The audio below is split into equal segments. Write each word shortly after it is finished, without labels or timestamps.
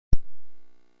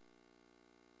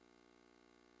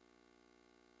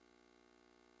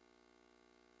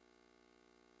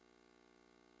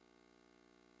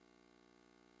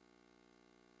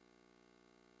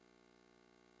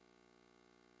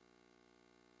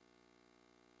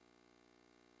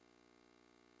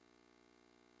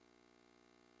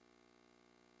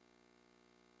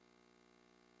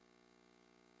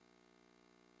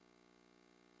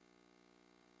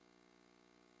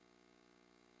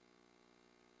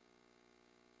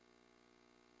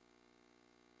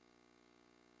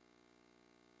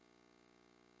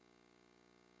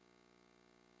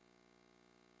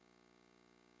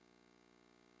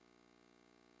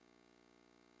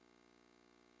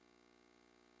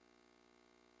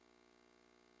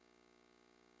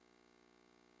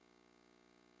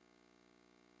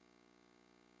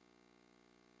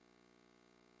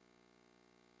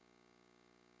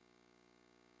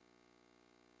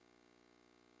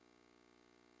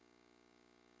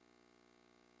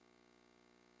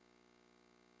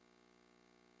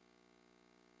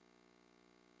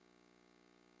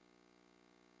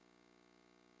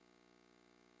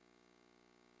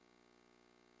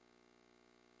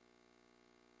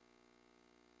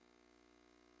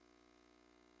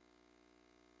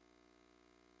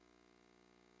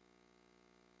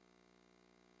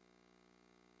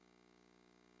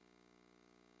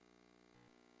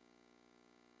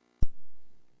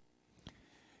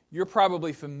You're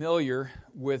probably familiar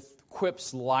with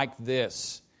quips like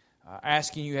this,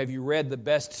 asking you, have you read the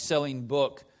best-selling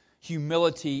book,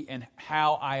 Humility and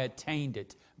How I Attained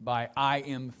It, by I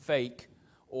Am Fake,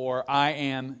 or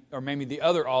maybe the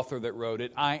other author that wrote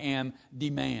it, I Am the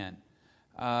Man.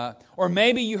 Or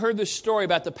maybe you heard this story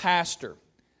about the pastor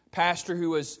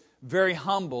who was very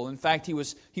humble. In fact, he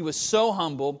was so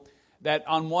humble that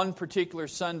on one particular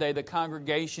Sunday, the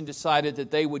congregation decided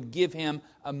that they would give him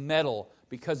a medal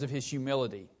because of his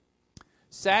humility.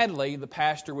 Sadly, the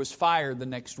pastor was fired the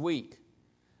next week.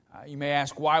 You may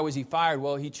ask, why was he fired?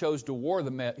 Well, he chose to wear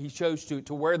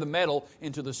the medal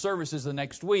into the services the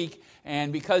next week,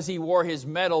 and because he wore his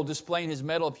medal, displaying his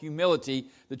medal of humility,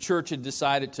 the church had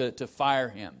decided to fire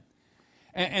him.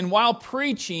 And while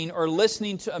preaching or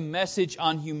listening to a message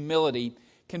on humility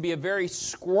can be a very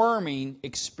squirming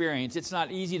experience. It's not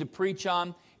easy to preach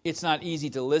on. It's not easy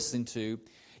to listen to.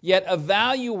 Yet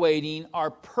evaluating our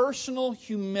personal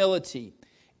humility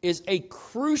is a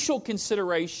crucial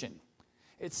consideration.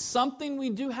 It's something we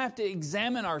do have to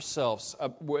examine ourselves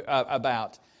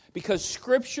about, because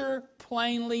Scripture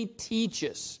plainly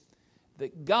teaches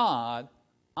that God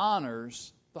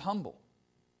honors the humble.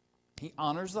 He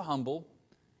honors the humble.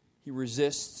 He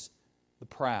resists the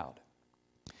proud.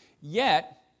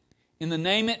 Yet, in the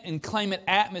name it and claim it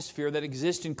atmosphere that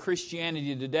exists in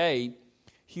Christianity today,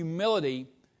 humility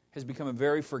has become a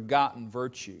very forgotten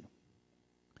virtue.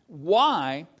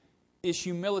 Why is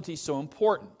humility so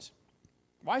important?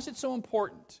 Why is it so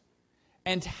important?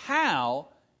 And how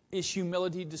is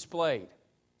humility displayed?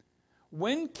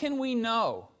 When can we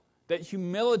know that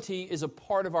humility is a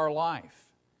part of our life?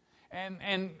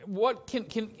 And what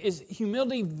is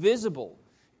humility visible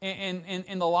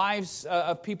in the lives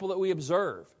of people that we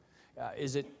observe?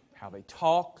 Is it how they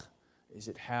talk? Is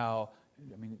it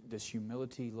does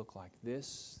humility look like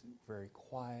this? Very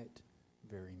quiet,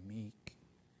 very meek,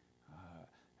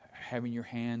 having your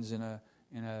hands in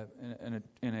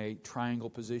a triangle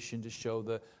position to show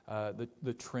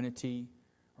the Trinity,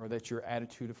 or that's your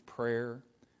attitude of prayer.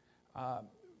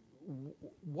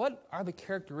 What are the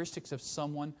characteristics of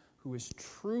someone who is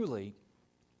truly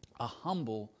a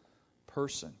humble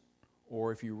person?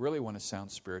 Or if you really want to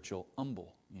sound spiritual,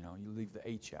 humble. You leave the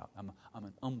H out. I'm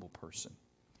an humble person.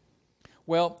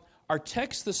 Well, our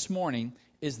text this morning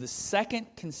is the second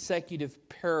consecutive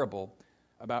parable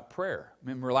about prayer.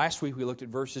 Remember last week we looked at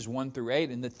verses 1 through 8,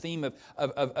 and the theme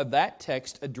of that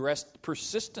text addressed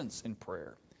persistence in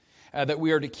prayer. That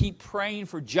we are to keep praying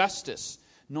for justice,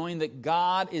 knowing that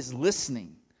God is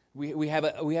listening. We have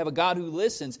a God who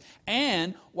listens.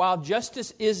 And while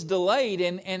justice is delayed,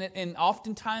 and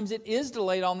oftentimes it is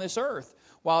delayed on this earth,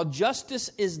 while justice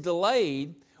is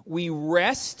delayed, we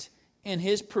rest in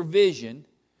His provision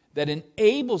that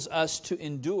enables us to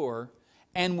endure,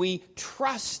 and we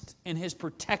trust in His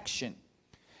protection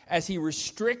as He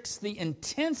restricts the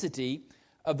intensity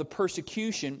of the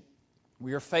persecution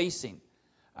we are facing.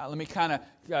 Let me kind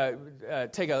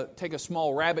of take a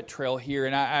small rabbit trail here,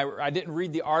 and I didn't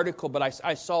read the article, but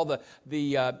I saw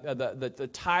the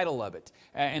title of it,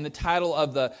 and the title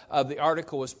of the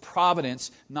article was "Providence,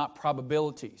 Not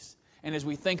Probabilities." And as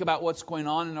we think about what's going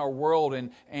on in our world,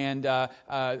 and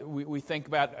we think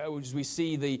about as we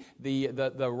see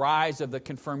the rise of the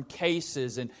confirmed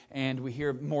cases, and we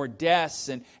hear more deaths,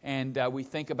 and we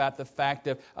think about the fact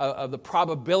of the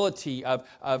probability of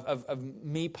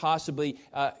me possibly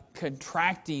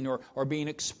contracting or being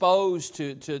exposed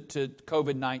to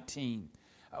COVID-19.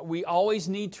 We always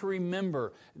need to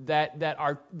remember that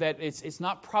it's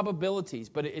not probabilities,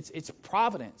 but it's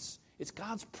providence. It's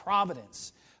God's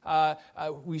providence.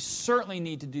 We certainly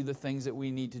need to do the things that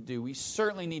we need to do. We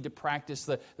certainly need to practice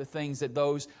the things that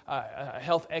those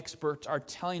health experts are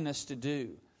telling us to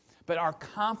do. But our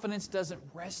confidence doesn't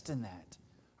rest in that.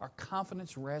 Our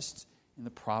confidence rests in the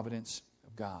providence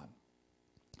of God.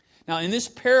 Now, in this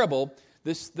parable,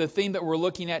 the theme that we're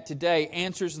looking at today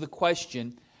answers the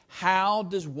question, how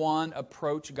does one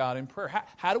approach God in prayer?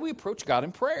 How do we approach God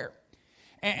in prayer?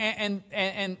 And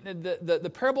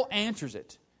the parable answers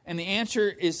it. And the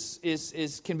answer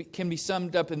can be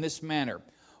summed up in this manner.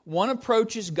 One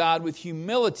approaches God with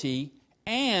humility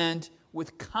and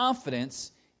with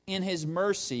confidence in His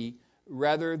mercy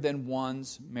rather than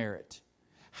one's merit.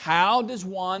 How does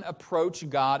one approach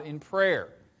God in prayer?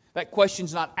 That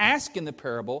question's not asked in the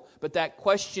parable, but that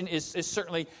question is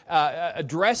certainly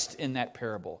addressed in that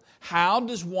parable. How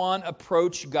does one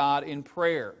approach God in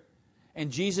prayer? And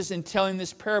Jesus, in telling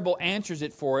this parable, answers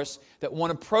it for us, that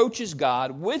one approaches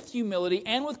God with humility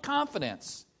and with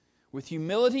confidence. With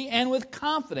humility and with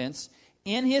confidence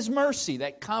in His mercy.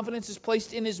 That confidence is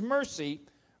placed in His mercy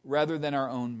rather than our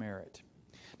own merit.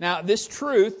 Now, this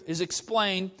truth is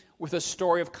explained with a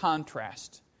story of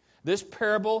contrast. This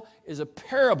parable is a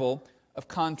parable of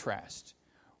contrast.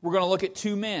 We're going to look at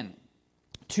two men.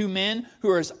 Two men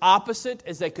who are as opposite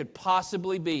as they could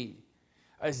possibly be.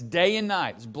 As day and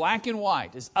night, as black and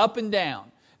white, as up and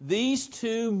down. These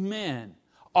two men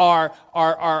are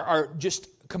just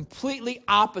completely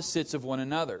opposites of one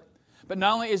another. But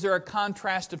not only is there a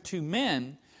contrast of two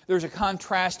men, there's a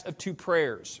contrast of two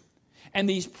prayers. And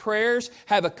these prayers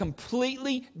have a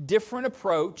completely different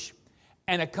approach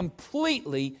and a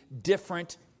completely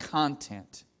different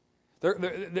content.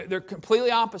 They're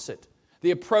completely opposite.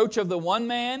 The approach of the one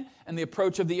man and the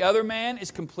approach of the other man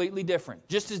is completely different.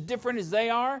 Just as different as they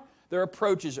are, their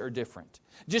approaches are different.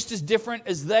 Just as different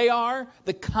as they are,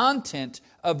 the content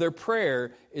of their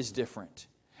prayer is different.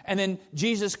 And then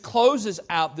Jesus closes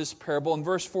out this parable in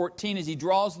verse 14 as he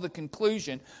draws the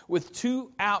conclusion with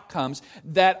two outcomes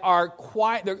that are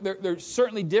quite, they're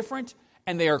certainly different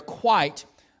and they are quite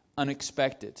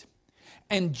unexpected.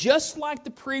 And just like the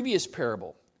previous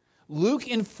parable, Luke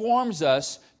informs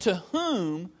us to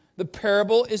whom the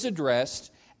parable is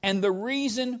addressed and the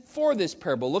reason for this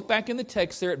parable. Look back in the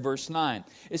text there at verse 9.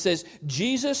 It says,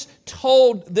 Jesus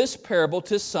told this parable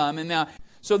to some, and now,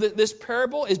 so that this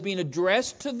parable is being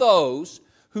addressed to those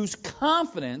whose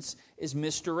confidence is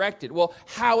misdirected. Well,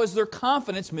 how is their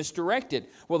confidence misdirected?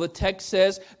 Well, the text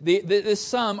says the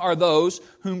some are those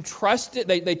whom trusted,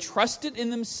 they trusted in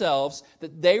themselves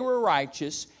that they were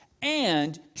righteous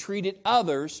and treated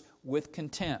others with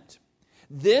contempt.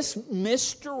 This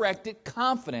misdirected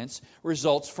confidence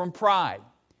results from pride.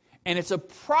 And it's a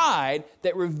pride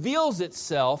that reveals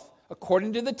itself,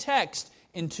 according to the text,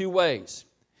 in two ways.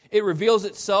 It reveals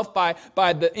itself by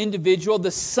the individual, the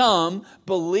some,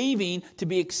 believing to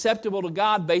be acceptable to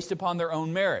God based upon their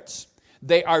own merits.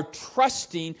 They are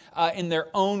trusting in their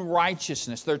own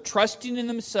righteousness. They're trusting in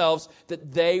themselves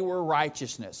that they were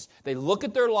righteousness. They look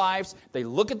at their lives, they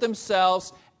look at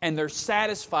themselves, and they're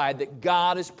satisfied that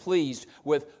God is pleased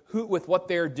with what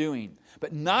they're doing.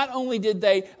 But not only did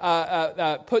they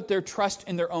put their trust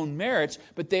in their own merits,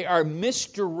 but they are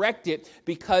misdirected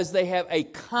because they have a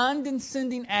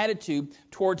condescending attitude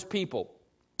towards people.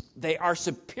 They are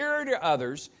superior to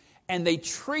others, and they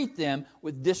treat them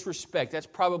with disrespect. That's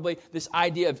probably this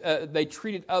idea of they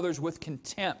treated others with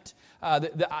contempt.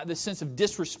 The sense of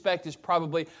disrespect is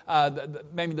probably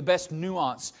maybe the best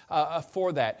nuance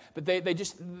for that. But they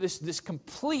just, this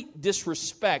complete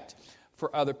disrespect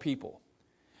for other people.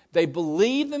 They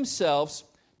believe themselves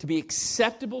to be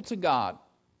acceptable to God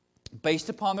based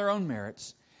upon their own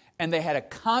merits, and they had a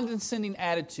condescending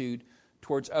attitude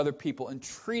towards other people and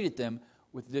treated them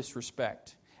with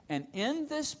disrespect. And in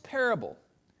this parable,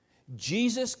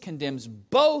 Jesus condemns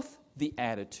both the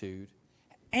attitude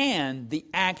and the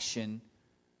action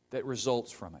that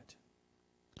results from it.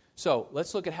 So,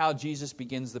 let's look at how Jesus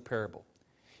begins the parable.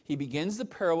 He begins the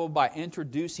parable by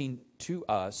introducing to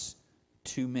us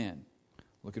two men.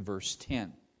 Look at verse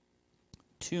 10.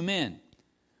 Two men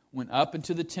went up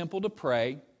into the temple to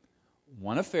pray,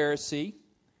 one a Pharisee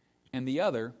and the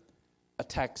other a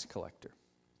tax collector.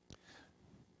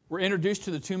 We're introduced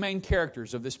to the two main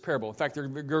characters of this parable. In fact, they're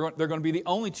going to be the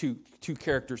only two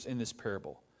characters in this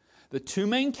parable. The two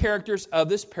main characters of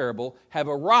this parable have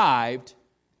arrived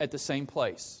at the same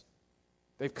place.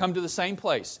 They've come to the same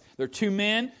place. They're two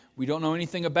men. We don't know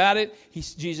anything about it.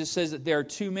 Jesus says that there are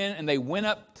two men, and they went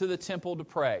up to the temple to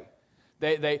pray.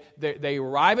 They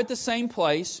arrive at the same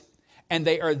place, and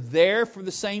they are there for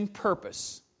the same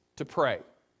purpose, to pray.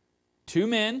 Two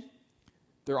men,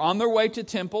 they're on their way to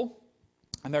temple,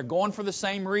 and they're going for the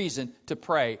same reason, to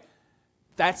pray.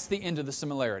 That's the end of the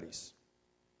similarities.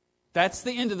 That's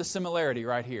the end of the similarity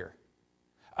right here.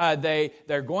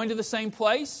 They're going to the same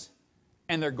place,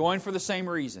 and they're going for the same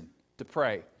reason, to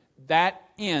pray. That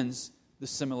ends the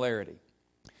similarity.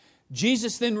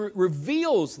 Jesus then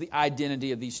reveals the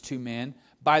identity of these two men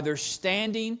by their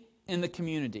standing in the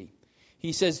community.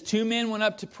 He says, two men went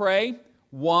up to pray,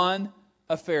 one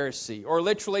a Pharisee. Or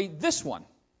literally, this one.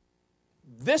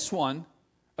 This one,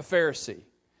 a Pharisee.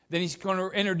 Then he's going to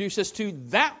introduce us to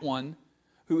that one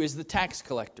who is the tax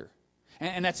collector.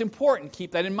 And that's important.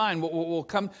 Keep that in mind. We'll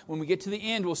come, when we get to the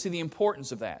end, we'll see the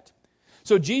importance of that.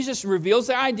 So Jesus reveals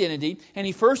their identity, and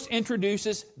he first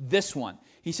introduces this one.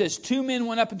 He says, two men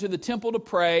went up into the temple to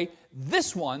pray,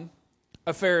 this one,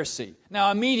 a Pharisee.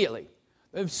 Now immediately,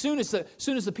 as soon as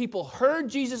the people heard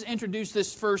Jesus introduce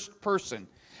this first person,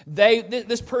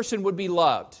 this person would be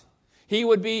loved. He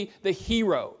would be the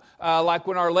hero. like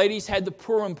when our ladies had the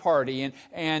Purim party,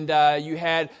 and you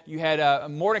had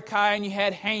Mordecai and you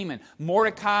had Haman.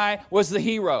 Mordecai was the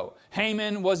hero.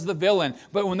 Haman was the villain.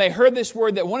 But when they heard this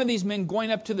word that one of these men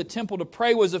going up to the temple to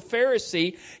pray was a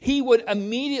Pharisee, he would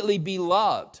immediately be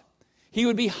loved. He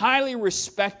would be highly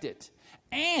respected.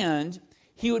 And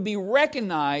he would be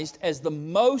recognized as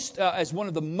as one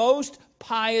of the most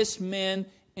pious men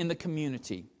in the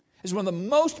community. As one of the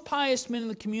most pious men in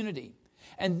the community.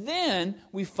 And then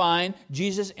we find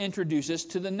Jesus introduces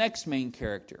to the next main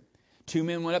character. 2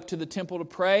 men went up to the temple to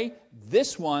pray.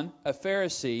 This one, a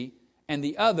Pharisee, and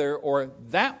the other, or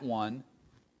that one,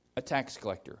 a tax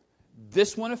collector.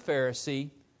 This one, a Pharisee,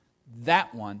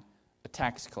 that one, a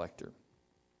tax collector.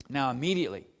 Now,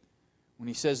 immediately, when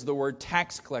he says the word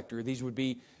tax collector, these would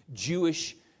be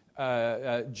Jewish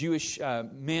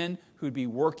men who would be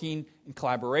working in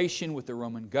collaboration with the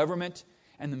Roman government.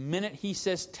 And the minute he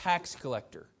says tax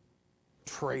collector,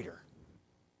 traitor.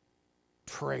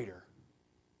 Traitor.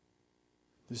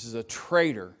 This is a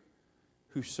traitor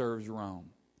who serves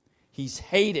Rome. He's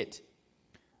hated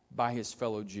by his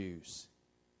fellow Jews.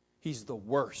 He's the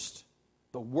worst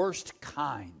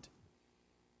kind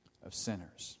of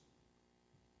sinners.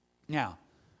 Now,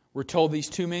 we're told these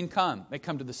 2 men come. They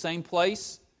come to the same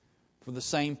place for the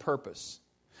same purpose.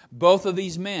 Both of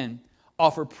these men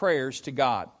offer prayers to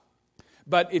God.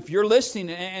 But if you're listening,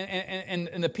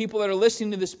 and the people that are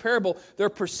listening to this parable, their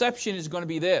perception is going to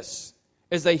be this.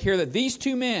 As they hear that these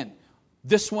 2 men,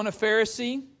 this one a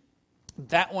Pharisee,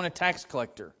 that one a tax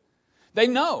collector. They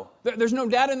know, there's no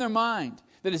doubt in their mind,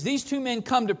 that as these 2 men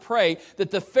come to pray,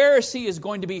 that the Pharisee is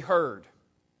going to be heard.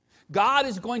 God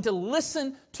is going to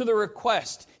listen to the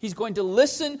request. He's going to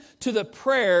listen to the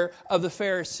prayer of the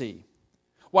Pharisee.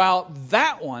 While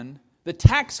that one, the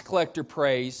tax collector,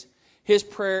 prays, his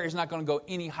prayer is not going to go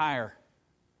any higher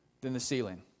than the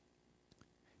ceiling.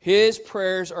 His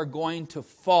prayers are going to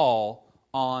fall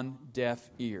on deaf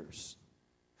ears.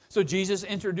 So Jesus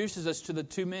introduces us to the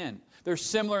 2 men. They're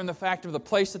similar in the fact of the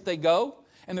place that they go,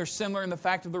 and they're similar in the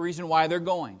fact of the reason why they're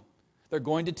going. They're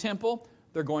going to temple,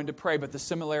 they're going to pray, but the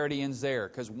similarity ends there,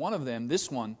 because one of them, this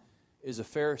one, is a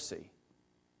Pharisee.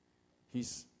 He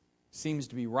seems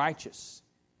to be righteous.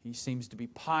 He seems to be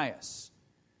pious.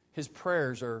 His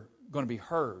prayers are going to be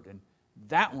heard, and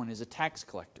that one is a tax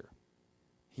collector.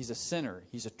 He's a sinner.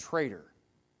 He's a traitor.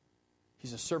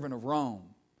 He's a servant of Rome.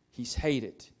 He's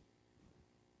hated.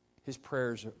 His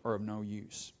prayers are of no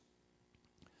use.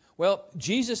 Well,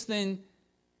 Jesus then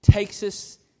takes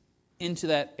us into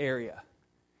that area,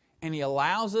 and He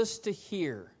allows us to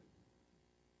hear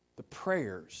the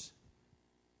prayers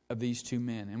of these 2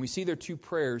 men. And we see their 2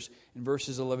 prayers in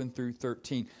verses 11 through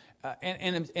 13.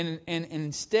 And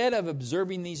instead of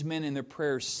observing these men in their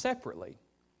prayers separately,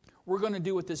 we're going to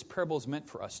do what this parable is meant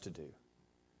for us to do.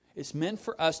 It's meant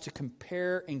for us to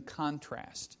compare and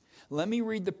contrast. Let me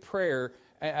read the prayer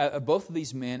of both of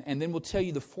these men, and then we'll tell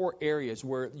you the 4 areas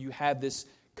where you have this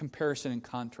comparison and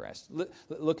contrast.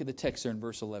 Look at the text there in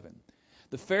verse 11.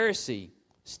 The Pharisee,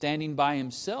 standing by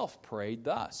himself, prayed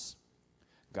thus: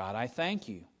 God, I thank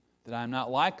you that I am not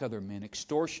like other men,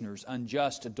 extortioners,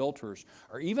 unjust, adulterers,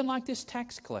 or even like this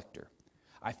tax collector.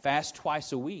 I fast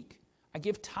twice a week. I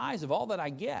give tithes of all that I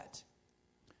get.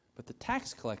 But the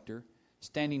tax collector,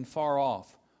 standing far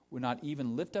off, would not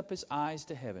even lift up his eyes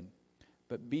to heaven,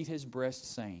 but beat his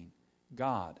breast, saying,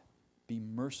 God, be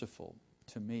merciful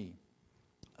to me,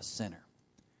 a sinner.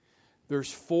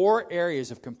 There's 4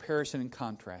 areas of comparison and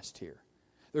contrast here.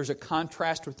 There's a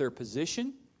contrast with their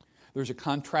position. There's a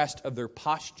contrast of their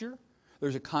posture.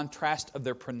 There's a contrast of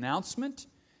their pronouncement.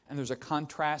 And there's a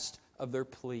contrast of their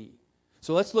plea.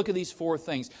 So let's look at these 4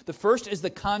 things. The first is the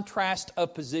contrast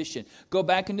of position. Go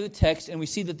back into the text and we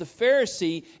see that the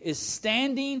Pharisee is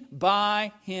standing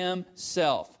by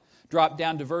himself. Drop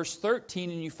down to verse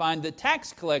 13 and you find the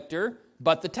tax collector,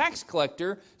 but the tax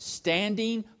collector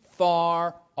standing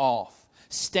far off.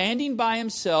 Standing by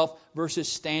himself versus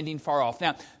standing far off.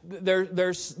 Now,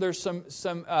 there's some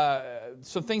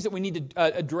things that we need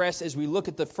to address as we look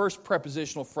at the first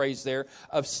prepositional phrase there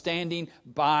of standing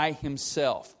by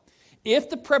himself. If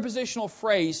the prepositional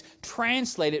phrase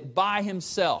translated by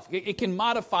himself, it can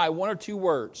modify 1 or 2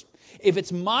 words. If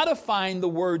it's modifying the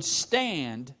word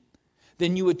stand,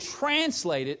 then you would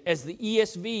translate it as the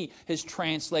ESV has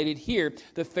translated here,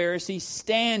 the Pharisee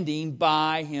standing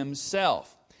by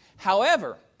himself.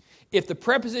 However, if the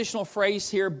prepositional phrase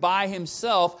here by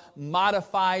himself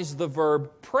modifies the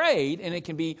verb prayed, and it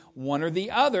can be one or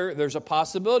the other, there's a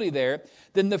possibility there,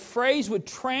 then the phrase would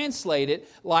translate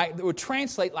like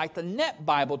the Net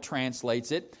Bible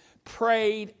translates it,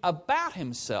 prayed about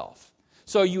himself.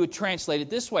 So you would translate it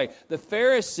this way. The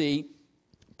Pharisee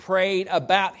prayed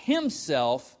about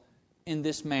himself in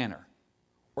this manner,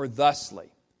 or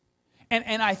thusly.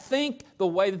 And I think the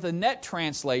way that the Net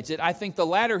translates it, I think the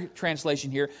latter translation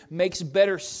here makes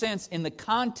better sense in the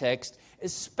context,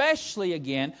 especially,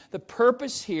 again, the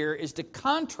purpose here is to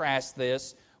contrast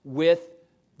this with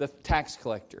the tax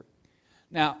collector.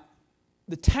 Now,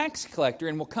 the tax collector,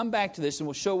 and we'll come back to this and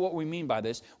we'll show what we mean by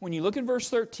this. When you look at verse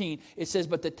 13, it says,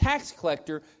 "But the tax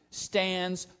collector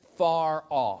stands far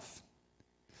off."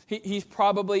 He's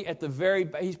probably at the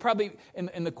he's probably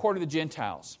in the court of the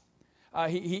Gentiles.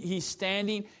 He's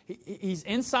standing, he's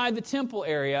inside the temple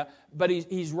area, but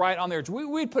he's right on there.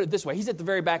 We'd put it this way, he's at the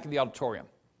very back of the auditorium.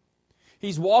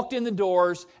 He's walked in the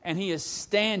doors, and he is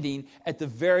standing at the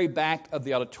very back of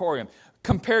the auditorium.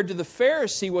 Compared to the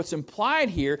Pharisee, what's implied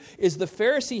here is the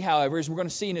Pharisee, however, as we're going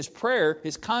to see in his prayer,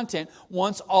 his content,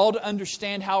 wants all to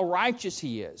understand how righteous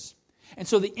he is. And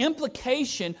so the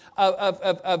implication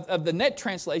of the Net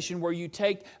translation, where you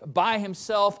take by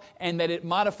himself and that it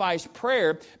modifies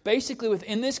prayer, basically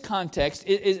within this context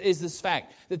is this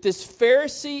fact, that this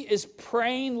Pharisee is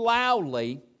praying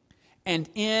loudly and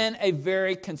in a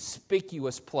very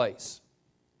conspicuous place.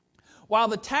 While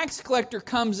the tax collector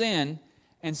comes in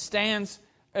and stands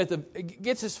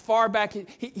gets as far back.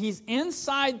 He's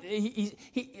inside.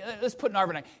 Let's put it in our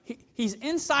vernacular. He's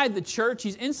inside the church.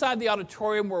 He's inside the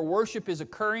auditorium where worship is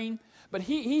occurring. But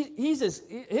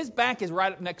his back is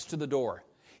right up next to the door.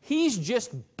 He's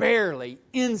just barely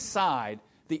inside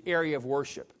the area of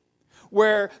worship,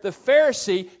 where the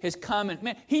Pharisee has come and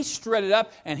man, he's strutted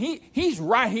up and he's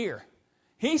right here.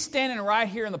 He's standing right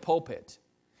here in the pulpit.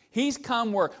 He's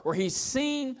come where he's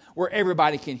seen, where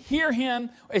everybody can hear him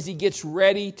as he gets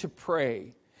ready to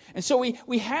pray. And so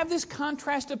we have this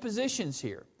contrast of positions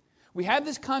here. We have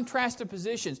this contrast of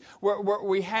positions where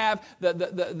we have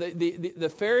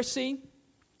the Pharisee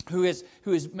who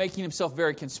is making himself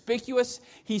very conspicuous.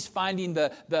 He's finding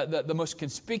the most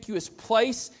conspicuous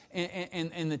place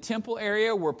in the temple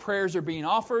area where prayers are being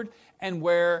offered, and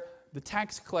where the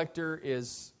tax collector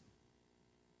is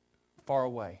far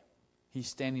away. He's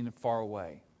standing far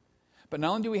away. But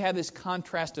not only do we have this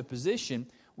contrast of position,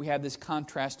 we have this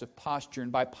contrast of posture.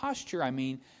 And by posture, I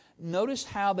mean, notice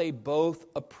how they both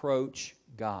approach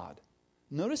God.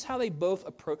 Notice how they both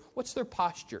approach. What's their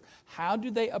posture? How do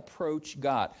they approach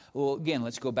God? Well, again,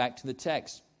 let's go back to the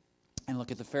text and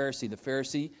look at the Pharisee. The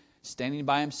Pharisee, standing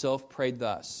by himself, prayed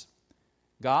thus: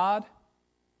 God,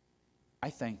 I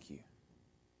thank you.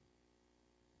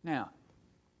 Now,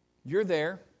 you're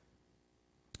there,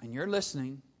 and you're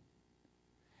listening,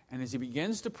 and as he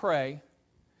begins to pray,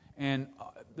 and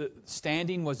the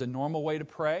standing was a normal way to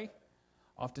pray.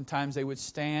 Oftentimes they would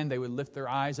stand, they would lift their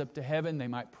eyes up to heaven, they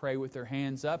might pray with their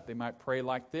hands up, they might pray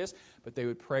like this, but they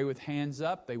would pray with hands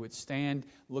up, they would stand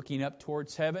looking up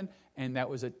towards heaven, and that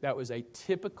was a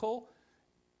typical,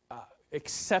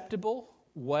 acceptable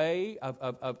way of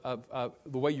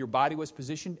the way your body was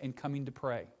positioned in coming to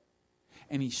pray.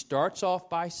 And he starts off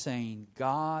by saying,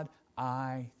 God,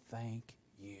 I thank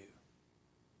you.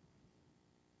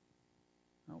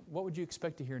 Now, what would you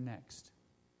expect to hear next?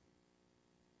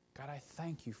 God, I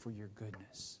thank you for your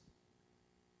goodness.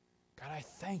 God, I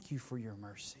thank you for your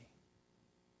mercy.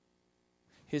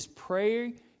 His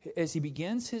prayer, as he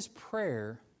begins his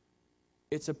prayer,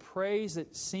 it's a prayer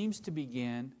that seems to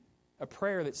begin with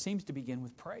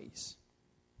praise.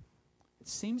 It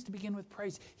seems to begin with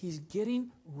praise. He's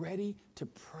getting ready to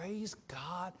praise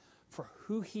God for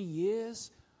who He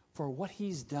is, for what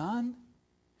He's done.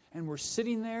 And we're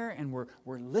sitting there and we're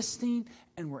listening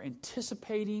and we're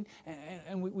anticipating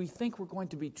and we think we're going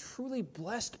to be truly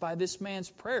blessed by this man's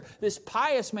prayer, this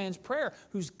pious man's prayer,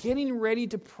 who's getting ready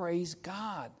to praise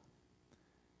God.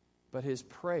 But his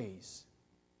praise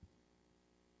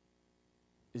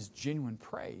is genuine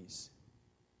praise,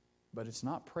 but it's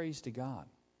not praise to God.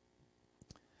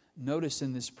 Notice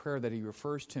in this prayer that he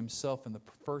refers to himself in the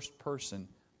first person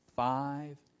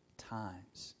 5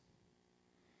 times.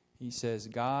 He says,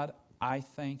 God, I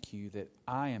thank you that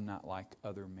I am not like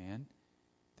other men.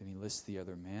 Then he lists the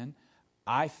other men.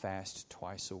 I fast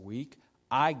twice a week.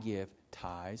 I give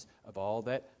tithes of all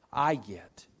that I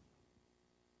get.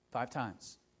 5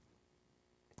 times.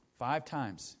 5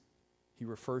 times he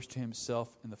refers to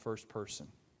himself in the first person.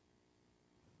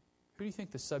 Who do you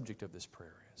think the subject of this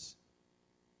prayer is?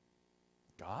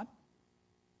 God?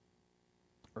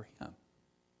 Or him?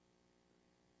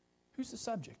 Who's the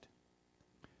subject?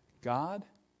 God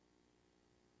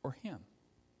or him?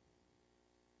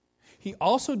 He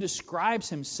also describes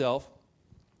himself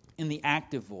in the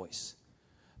active voice.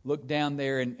 Look down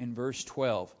there in verse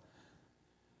 12.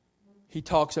 he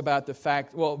talks about the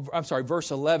fact,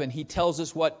 verse 11, he tells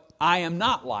us what I am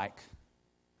not like.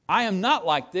 I am not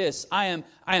like this. I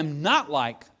am not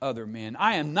like other men.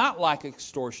 I am not like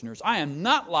extortioners. I am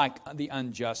not like the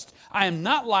unjust. I am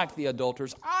not like the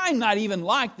adulterers. I'm not even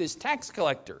like this tax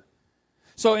collector.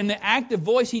 So in the active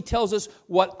voice, he tells us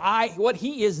what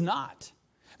he is not.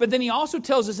 But then he also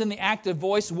tells us in the active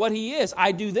voice what he is.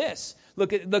 I do this.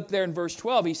 Look there in verse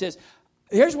 12. He says,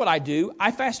 here's what I do.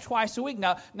 I fast twice a week.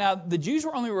 Now the Jews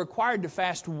were only required to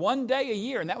fast one day a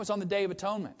year, and that was on the Day of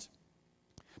Atonement.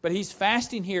 But he's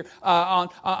fasting here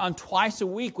on twice a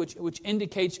week, which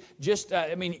indicates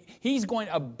he's going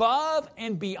above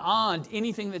and beyond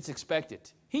anything that's expected.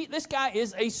 This guy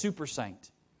is a super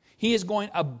saint. He is going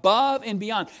above and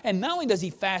beyond. And not only does he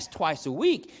fast twice a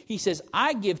week, he says,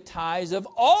 I give tithes of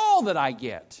all that I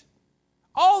get.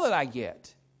 All that I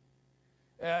get.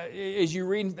 As you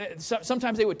read,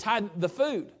 sometimes they would tithe the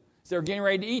food. As they were getting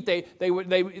ready to eat, they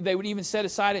would even set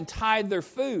aside and tithe their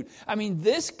food. I mean,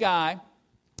 this guy...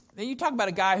 Now you talk about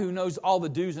a guy who knows all the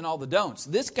do's and all the don'ts.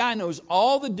 This guy knows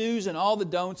all the do's and all the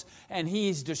don'ts, and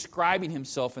he's describing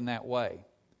himself in that way.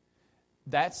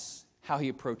 That's how he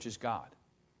approaches God.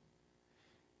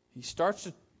 He starts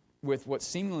with what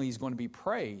seemingly is going to be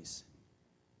praise,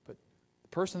 but the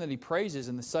person that he praises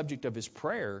and the subject of his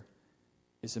prayer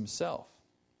is himself.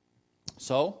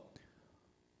 So,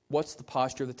 what's the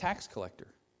posture of the tax collector?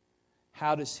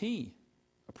 How does he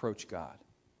approach God?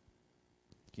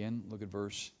 Again, look at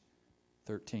verse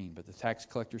 13. But the tax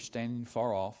collector, standing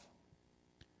far off,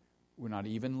 would not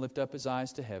even lift up his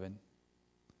eyes to heaven,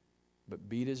 but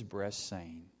beat his breast,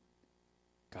 saying,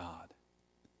 God,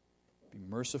 be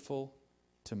merciful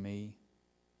to me,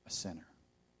 a sinner.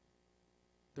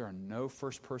 There are no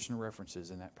first-person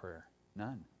references in that prayer.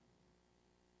 None.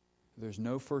 There's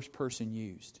no first person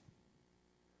used.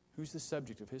 Who's the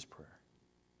subject of his prayer?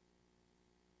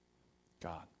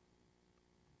 God.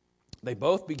 They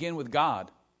both begin with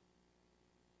God,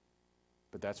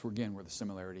 but that's where the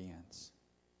similarity ends.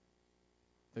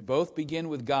 They both begin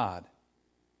with God,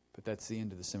 but that's the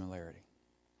end of the similarity.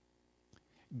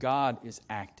 God is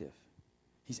active.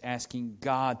 He's asking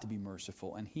God to be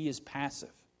merciful, and he is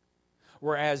passive.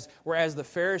 Whereas the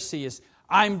Pharisee is,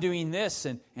 I'm doing this,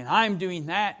 and I'm doing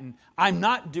that, and I'm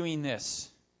not doing this,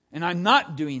 and I'm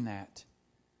not doing that.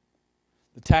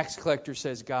 The tax collector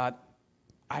says, God,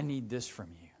 I need this from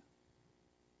you.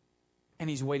 And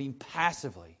he's waiting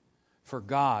passively for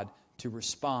God to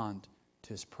respond to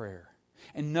his prayer.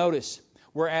 And notice,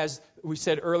 whereas we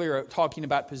said earlier, talking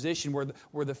about position, where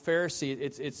the Pharisee,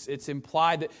 it's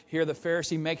implied that here the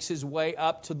Pharisee makes his way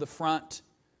up to the front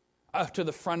of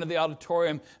the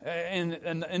auditorium,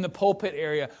 in the pulpit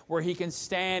area, where he can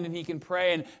stand and he can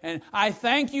pray. And I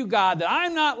thank you, God, that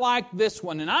I'm not like this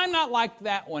one, and I'm not like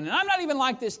that one, and I'm not even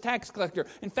like this tax collector.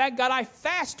 In fact, God, I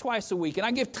fast twice a week, and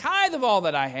I give tithe of all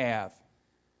that I have.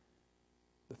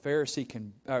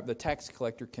 The tax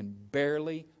collector can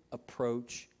barely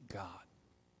approach God.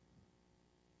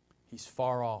 He's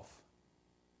far off.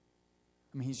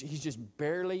 I mean, he's just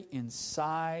barely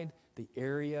inside the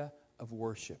area of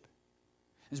worship.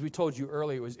 As we told you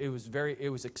earlier, it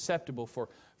was acceptable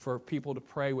for people to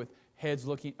pray with heads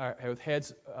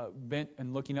bent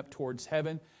and looking up towards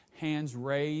heaven, hands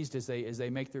raised as they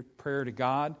make their prayer to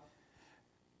God.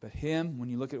 But him, when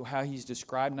you look at how he's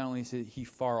described, not only is he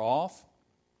far off,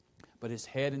 but his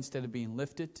head, instead of being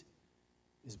lifted,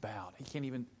 is bowed. He can't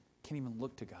even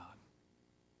look to God.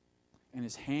 And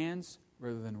his hands,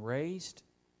 rather than raised,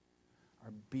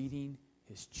 are beating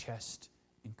his chest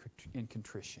in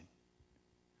contrition.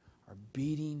 Are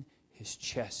beating his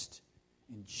chest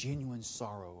in genuine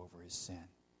sorrow over his sin.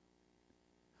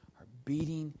 Are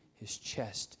beating his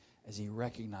chest as he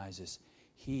recognizes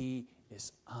he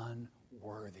is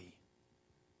unworthy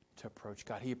to approach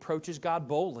God. He approaches God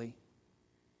boldly.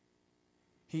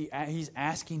 He's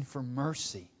asking for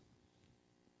mercy.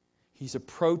 He's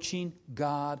approaching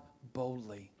God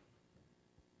boldly.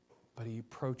 But he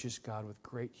approaches God with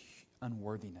great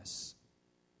unworthiness.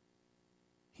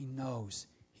 He knows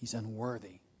he's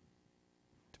unworthy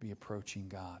to be approaching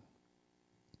God.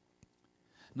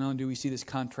 Not only do we see this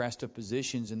contrast of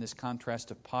positions and this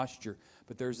contrast of posture,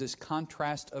 but there's this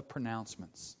contrast of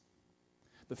pronouncements.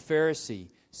 The Pharisee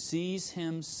sees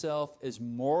himself as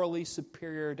morally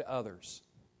superior to others,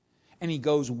 and he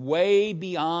goes way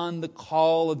beyond the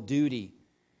call of duty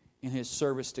in his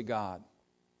service to God.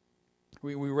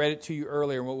 We read it to you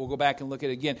earlier, and we'll go back and look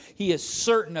at it again. He is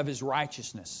certain of his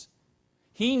righteousness.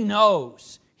 He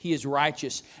knows he is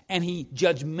righteous, and he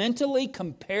judgmentally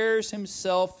compares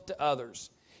himself to others.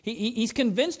 He's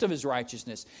convinced of his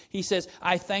righteousness. He says,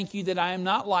 I thank you that I am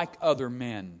not like other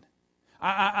men.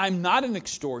 I'm not an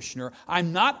extortioner.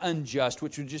 I'm not unjust,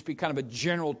 which would just be kind of a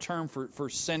general term for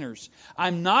sinners.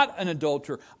 I'm not an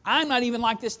adulterer. I'm not even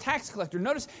like this tax collector.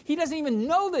 Notice, he doesn't even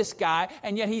know this guy,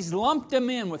 and yet he's lumped him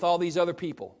in with all these other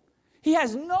people. He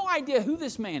has no idea who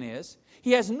this man is.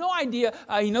 He has no idea.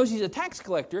 He knows he's a tax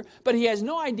collector, but he has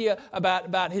no idea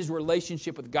about his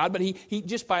relationship with God. But he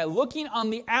just by looking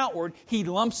on the outward, he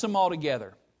lumps them all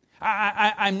together.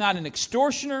 I'm not an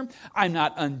extortioner. I'm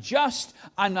not unjust.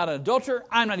 I'm not an adulterer.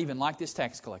 I'm not even like this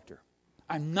tax collector.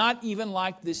 I'm not even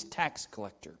like this tax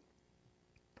collector.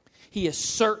 He is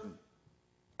certain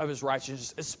of his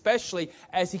righteousness, especially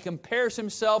as he compares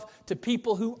himself to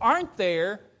people who aren't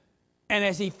there, and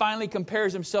as he finally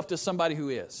compares himself to somebody who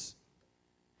is.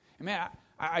 And man,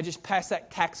 I just passed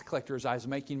that tax collector as I was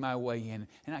making my way in.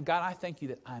 And God, I thank you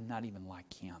that I'm not even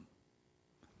like him.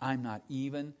 I'm not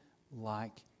even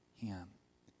like him.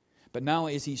 But not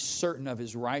only is he certain of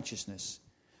his righteousness,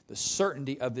 the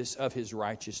certainty of his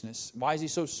righteousness. Why is he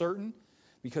so certain?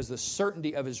 Because the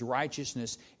certainty of his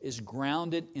righteousness is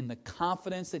grounded in the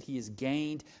confidence that he has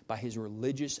gained by his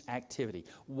religious activity.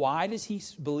 Why does he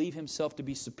believe himself to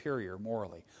be superior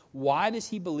morally? Why does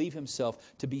he believe himself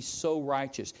to be so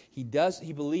righteous? He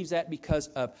believes that because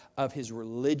of his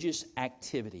religious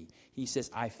activity. He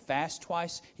says, I fast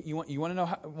twice. You want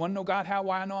to know God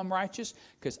why I know I'm righteous?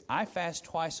 Because I fast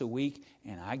twice a week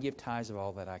and I give tithes of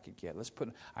all that I could get.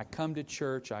 I come to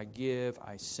church, I give,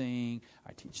 I sing,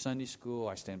 I teach Sunday school,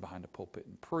 I stand behind the pulpit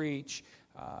and preach.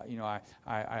 I'm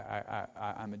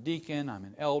a deacon, I'm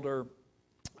an elder,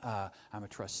 I'm a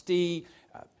trustee.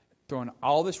 Throwing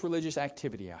all this religious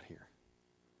activity out here.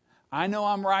 I know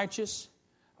I'm righteous.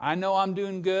 I know I'm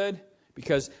doing good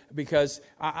because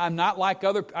I'm not like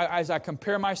as I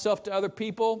compare myself to other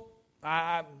people,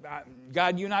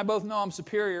 God, you and I both know I'm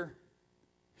superior.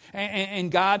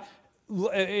 And God,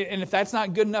 and if that's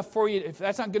not good enough for you, if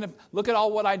that's not good enough, look at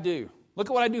all what I do. Look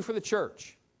at what I do for the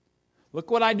church.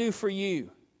 Look what I do for you.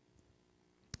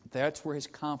 That's where his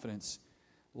confidence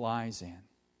lies in.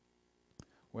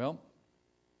 Well,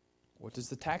 what does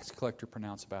the tax collector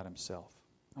pronounce about himself?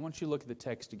 I want you to look at the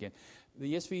text again.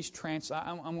 The ESV's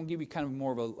I'm going to give you kind of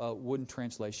more of a wooden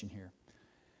translation here.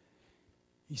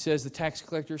 He says the tax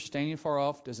collector, standing far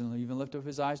off, doesn't even lift up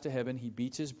his eyes to heaven. He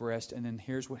beats his breast, and then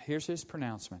here's his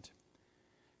pronouncement.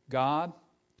 God,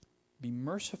 be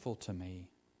merciful to me,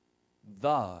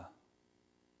 the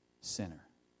sinner.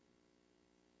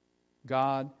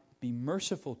 God, be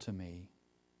merciful to me,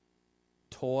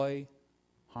 toi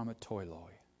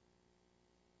harmatoiloi.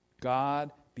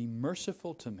 God, be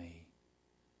merciful to me,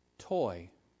 toi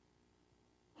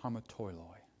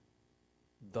harmatoiloi,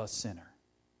 the sinner.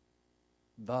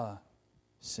 The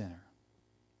sinner.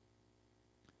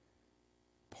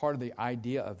 Part of the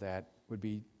idea of that would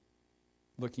be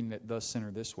looking at the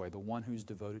sinner this way, the one who's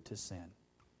devoted to sin.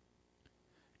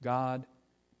 God,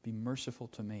 be merciful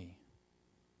to me,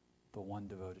 the one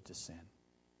devoted to sin.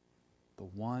 The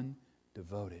one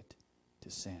devoted to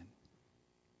sin.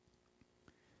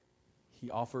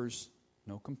 He offers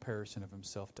no comparison of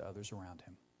himself to others around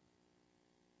him.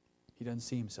 He doesn't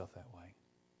see himself that way.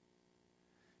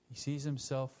 He sees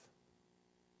himself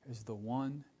as the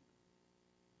one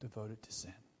devoted to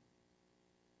sin.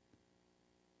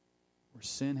 Where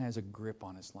sin has a grip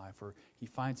on his life, or he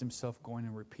finds himself going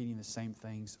and repeating the same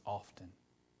things often.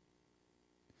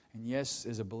 And yes,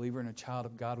 as a believer and a child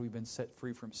of God, we've been set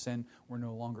free from sin. We're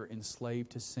no longer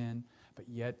enslaved to sin, but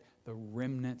yet the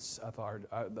remnants of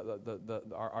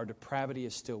our depravity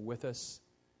is still with us.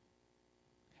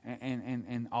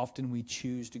 And often we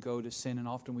choose to go to sin, and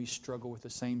often we struggle with the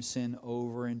same sin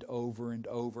over and over and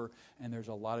over. And there's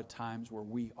a lot of times where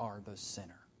we are the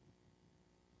sinner.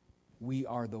 We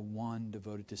are the one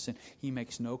devoted to sin. He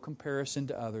makes no comparison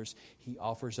to others. He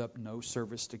offers up no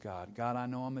service to God. God, I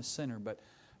know I'm a sinner, but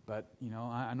I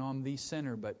know I'm the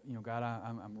sinner, but God,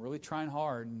 I'm really trying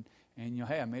hard, and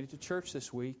hey, I made it to church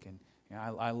this week, and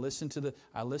I listened to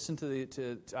I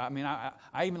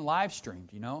even live streamed,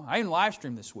 I even live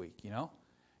streamed this week,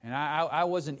 and I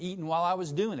wasn't eating while I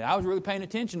was doing it. I was really paying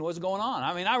attention to what's going on.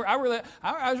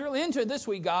 I was really into it this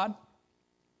week, God.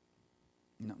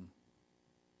 No.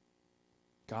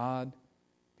 God,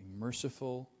 be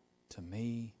merciful to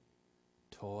me,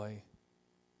 toi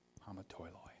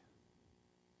harmatoiloi.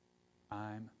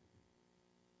 I'm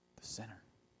the sinner.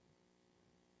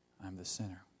 I'm the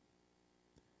sinner.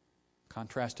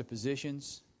 Contrast of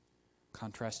positions,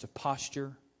 contrast of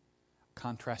posture,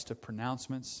 contrast of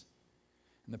pronouncements.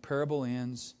 And the parable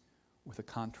ends with a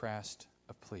contrast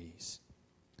of pleas.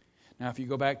 Now, if you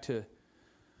go back to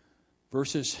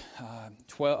verses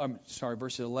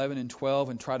 11 and 12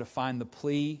 and try to find the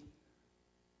plea,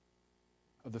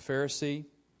 of the Pharisee,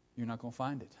 you're not going to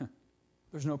find it.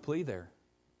 There's no plea there.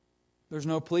 There's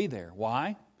no plea there.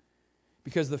 Why?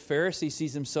 Because the Pharisee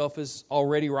sees himself as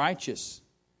already righteous.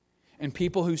 And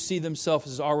people who see themselves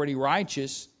as already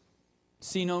righteous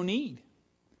see no need.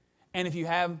 And if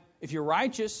you're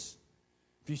righteous,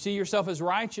 if you see yourself as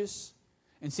righteous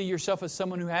and see yourself as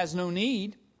someone who has no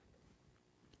need,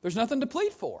 there's nothing to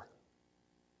plead for.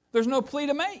 There's no plea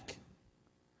to make.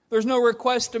 There's no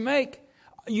request to make.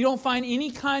 You don't find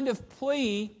any kind of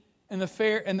plea in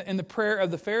the prayer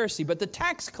of the Pharisee. But the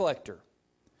tax collector,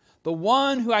 the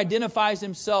one who identifies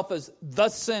himself as the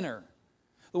sinner,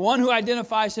 the one who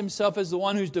identifies himself as the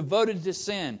one who's devoted to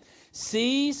sin,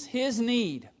 sees his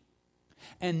need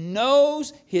and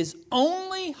knows his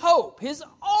only hope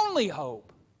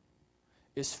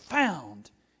is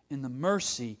found in the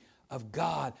mercy of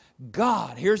God.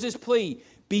 God, here's his plea,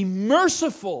 be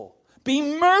merciful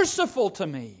to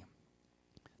me.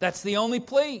 That's the only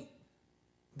plea.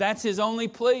 That's his only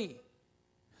plea.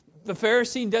 The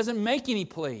Pharisee doesn't make any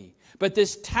plea, but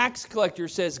this tax collector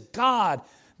says, God,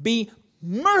 be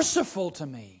merciful to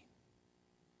me,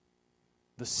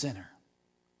 the sinner.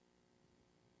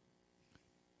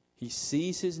 He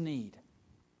sees his need,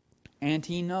 and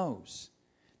he knows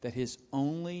that his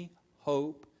only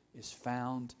hope is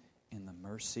found in the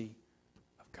mercy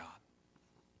of God.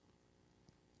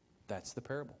 That's the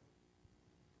parable.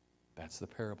 That's the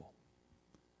parable.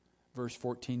 Verse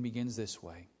 14 begins this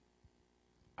way.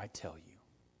 I tell you.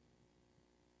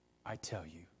 I tell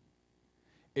you.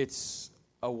 It's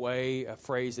a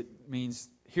phrase that means,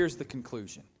 here's the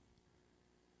conclusion.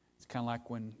 It's kind of like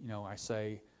when, I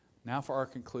say, now for our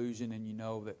conclusion, and you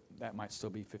know that might still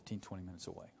be 15, 20 minutes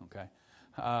away,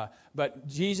 okay? But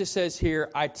Jesus says here,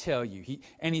 I tell you.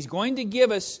 And He's going to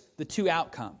give us the two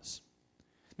outcomes.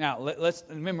 Now, let's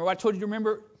remember what I told you to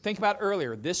remember, think about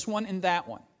earlier, this one and that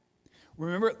one.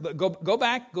 Remember, go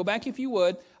back if you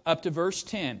would, up to verse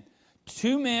 10.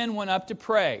 2 men went up to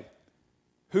pray.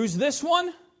 Who's this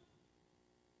one?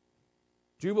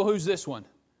 Jubal, who's this one?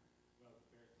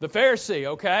 The Pharisee,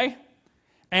 okay?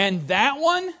 And that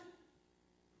one?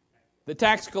 The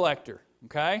tax collector,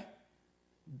 okay?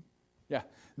 Yeah.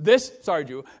 This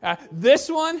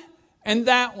one and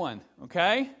that one,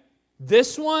 okay?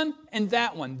 This one and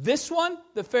that one. This one,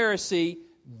 the Pharisee.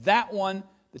 That one,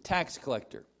 the tax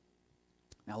collector.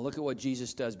 Now look at what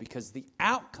Jesus does, because the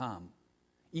outcome,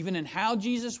 even in how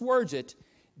Jesus words it,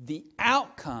 the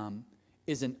outcome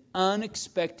is an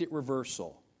unexpected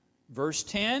reversal. Verse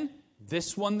 10,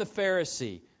 this one the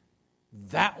Pharisee,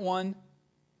 that one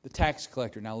the tax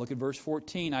collector. Now look at verse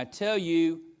 14. I tell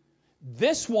you,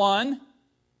 this one,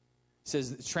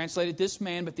 says it's translated this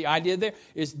man, but the idea there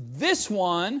is this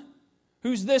one.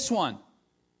 Who's this one?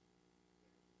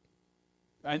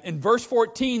 And in verse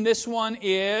 14, this one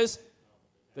is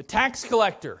the tax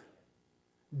collector.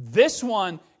 This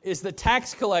one is the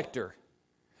tax collector.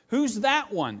 Who's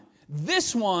that one?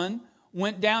 This one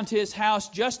went down to his house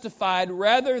justified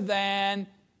rather than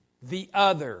the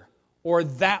other, or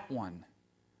that one.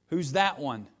 Who's that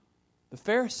one? The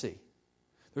Pharisee.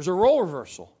 There's a role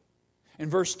reversal. In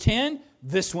verse 10,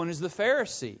 this one is the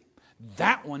Pharisee.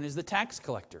 That one is the tax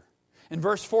collector. In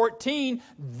verse 14,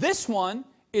 this one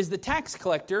is the tax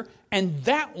collector, and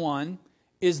that one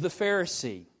is the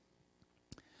Pharisee.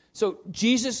 So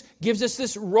Jesus gives us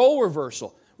this role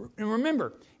reversal. And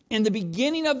remember, in the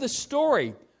beginning of the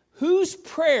story, whose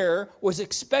prayer was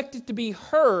expected to be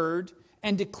heard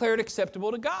and declared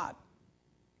acceptable to God?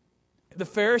 The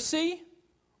Pharisee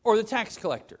or the tax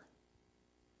collector?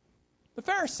 The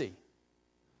Pharisee.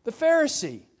 The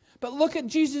Pharisee. But look at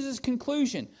Jesus'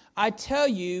 conclusion. I tell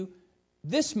you,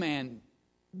 this man,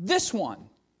 this one,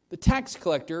 the tax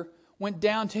collector, went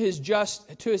down to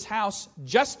his house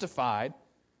justified.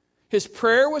 His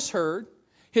prayer was heard.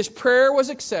 His prayer was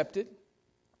accepted.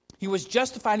 He was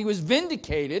justified. He was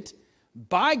vindicated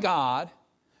by God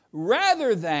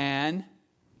rather than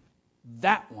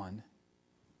that one,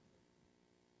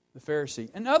 the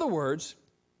Pharisee. In other words,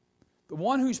 the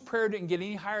one whose prayer didn't get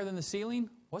any higher than the ceiling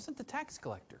wasn't the tax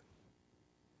collector.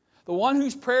 The one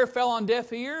whose prayer fell on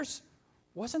deaf ears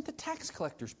wasn't the tax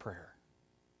collector's prayer.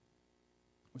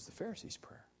 It was the Pharisee's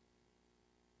prayer.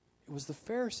 It was the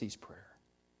Pharisee's prayer.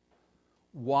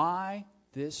 Why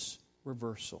this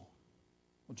reversal?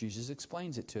 Well, Jesus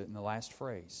explains it to it in the last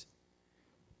phrase.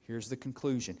 Here's the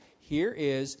conclusion. Here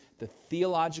is the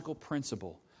theological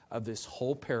principle of this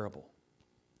whole parable.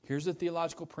 Here's the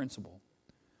theological principle.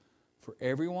 For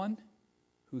everyone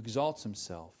who exalts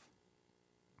himself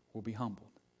will be humbled.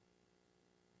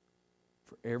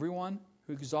 For everyone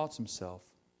who exalts himself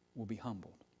will be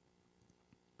humbled.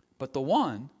 But the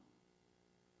one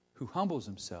who humbles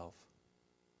himself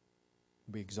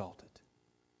will be exalted.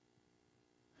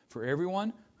 For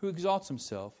everyone who exalts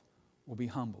himself will be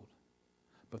humbled,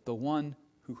 but the one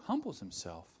who humbles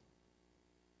himself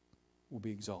will be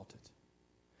exalted.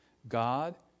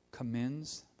 God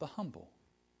commends the humble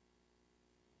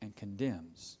and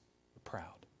condemns the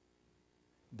proud.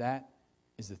 That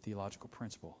is the theological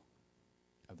principle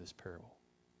of this parable.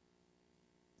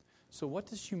 So what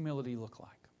does humility look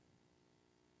like?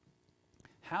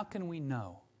 How can we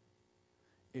know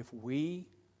if we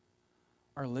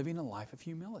are living a life of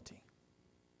humility?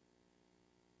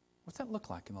 What's that look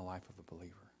like in the life of a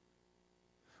believer?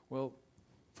 Well,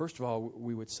 first of all,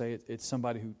 we would say it's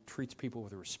somebody who treats people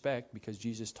with respect, because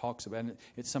Jesus talks about it.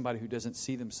 It's somebody who doesn't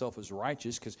see themselves as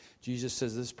righteous, because Jesus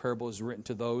says this parable is written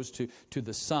to those, to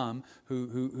the some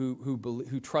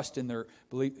who trust in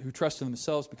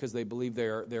themselves because they believe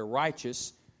they're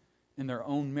righteous in their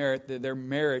own merit. Their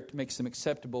merit makes them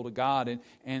acceptable to God,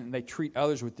 and they treat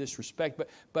others with disrespect.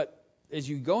 But as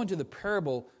you go into the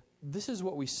parable, this is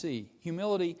what we see.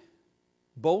 Humility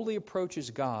boldly approaches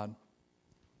God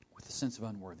with a sense of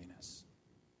unworthiness.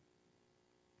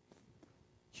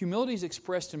 Humility is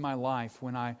expressed in my life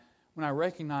when I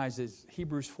recognize, as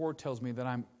Hebrews 4 tells me, that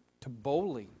I'm to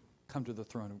boldly come to the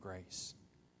throne of grace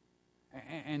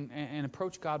and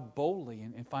approach God boldly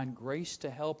and find grace to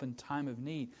help in time of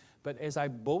need. But as I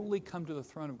boldly come to the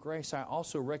throne of grace, I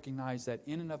also recognize that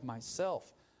in and of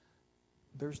myself,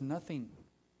 there's nothing,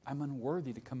 I'm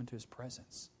unworthy to come into His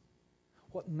presence.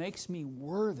 What makes me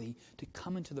worthy to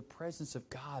come into the presence of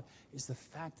God is the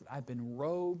fact that I've been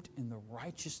robed in the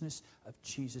righteousness of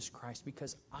Jesus Christ,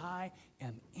 because I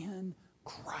am in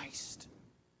Christ.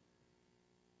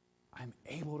 I'm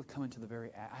able to come into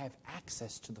I have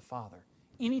access to the Father.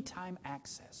 Anytime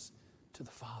access to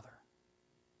the Father.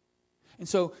 And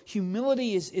so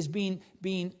humility is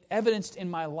being evidenced in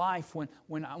my life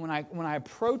when I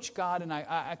approach God and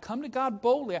I come to God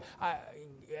boldly.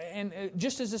 And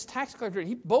just as this tax collector,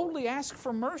 he boldly asks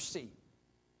for mercy.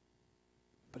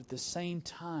 But at the same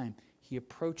time, he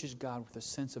approaches God with a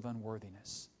sense of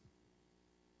unworthiness.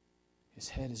 His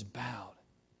head is bowed.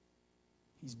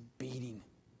 He's beating.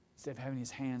 Instead of having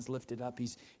his hands lifted up,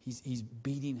 he's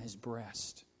beating his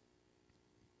breast.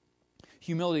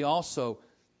 Humility also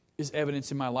is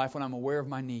evidence in my life when I'm aware of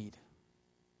my need.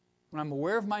 When I'm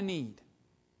aware of my need,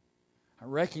 I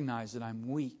recognize that I'm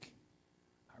weak.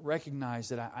 I recognize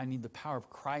that I need the power of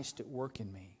Christ at work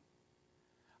in me.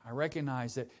 I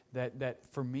recognize that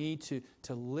for me to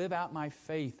live out my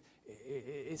faith,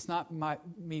 it's not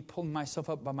me pulling myself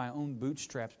up by my own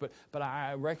bootstraps, but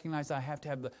I recognize that I have to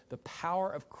have the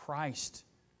power of Christ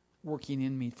working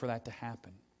in me for that to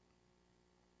happen.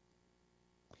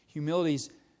 Humility is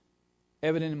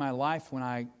evident in my life when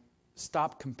I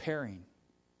stop comparing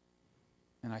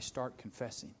and I start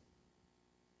confessing.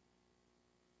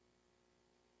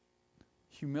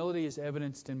 Humility is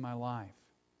evidenced in my life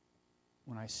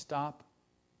when I stop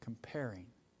comparing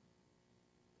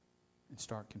and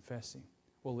start confessing.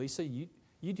 Well, Lisa, you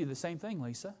do the same thing,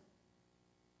 Lisa.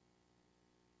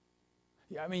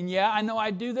 I mean, yeah, I know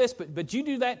I do this, but you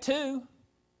do that too.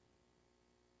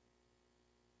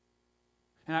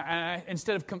 And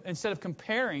instead of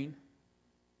comparing,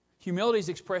 humility is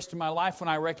expressed in my life when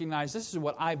I recognize this is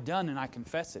what I've done and I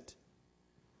confess it.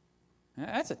 And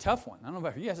that's a tough one. I don't know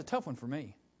about you. That's a tough one for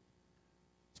me,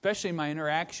 especially in my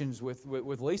interactions with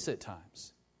Lisa at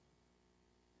times.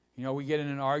 You know, we get in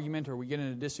an argument or we get in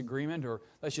a disagreement, or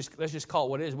let's just call it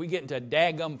what it is. We get into a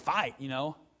daggum fight, you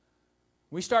know.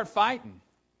 We start fighting.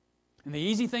 And the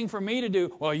easy thing for me to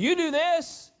do, well, you do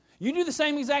this. You do the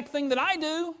same exact thing that I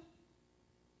do.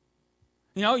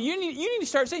 You know, you need to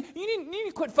start saying, you need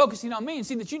to quit focusing on me and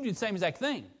see that you do the same exact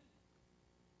thing.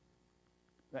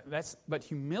 But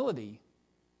humility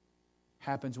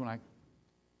happens when I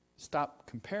stop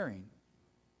comparing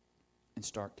and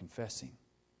start confessing.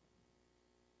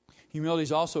 Humility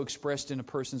is also expressed in a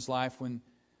person's life when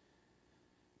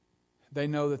they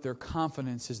know that their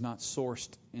confidence is not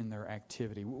sourced in their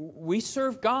activity. We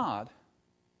serve God,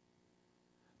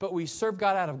 but we serve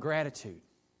God out of gratitude.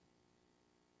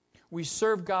 We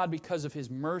serve God because of His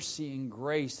mercy and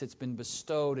grace that's been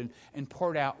bestowed and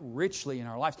poured out richly in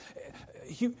our lives.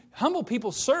 Humble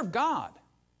people serve God.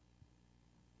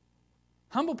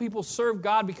 Humble people serve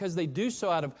God because they do so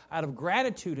out of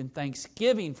gratitude and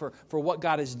thanksgiving for what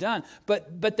God has done.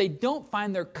 But they don't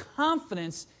find their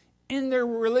confidence in their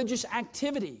religious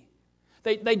activity.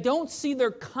 They don't see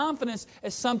their confidence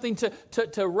as something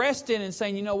to rest in and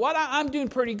saying, you know what, I'm doing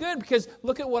pretty good because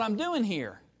look at what I'm doing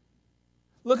here.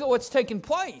 Look at what's taking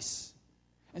place.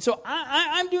 And so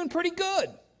I'm doing pretty good.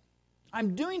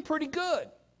 I'm doing pretty good.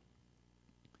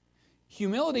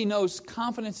 Humility knows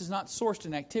confidence is not sourced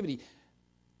in activity.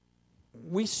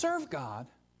 We serve God,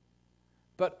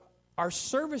 but our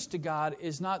service to God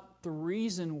is not the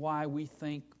reason why we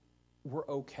think we're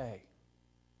okay.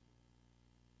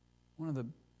 One of the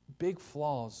big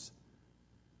flaws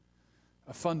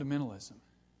of fundamentalism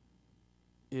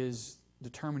is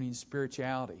determining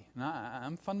spirituality. And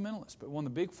I'm fundamentalist, but one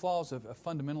of the big flaws of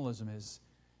fundamentalism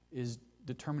is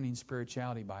determining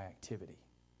spirituality by activity.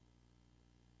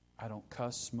 I don't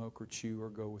cuss, smoke, or chew, or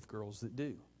go with girls that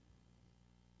do.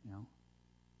 You know?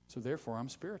 So therefore I'm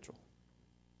spiritual.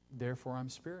 Therefore I'm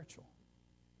spiritual.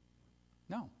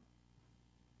 No.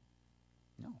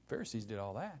 No. Pharisees did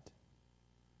all that.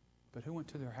 But who went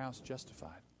to their house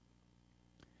justified?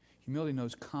 Humility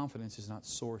knows confidence is not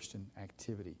sourced in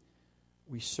activity.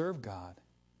 We serve God,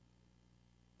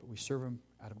 but we serve Him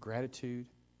out of gratitude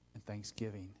and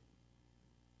thanksgiving,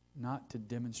 not to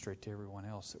demonstrate to everyone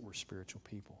else that we're spiritual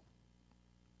people.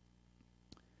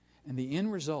 And the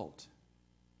end result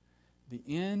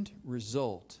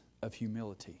of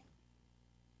humility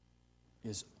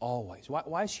is always.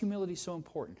 Why is humility so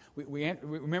important? We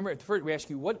remember at first we ask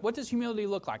you, what does humility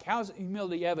look like? How is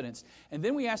humility evidenced? And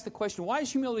then we ask the question, why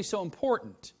is humility so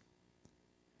important?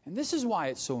 And this is why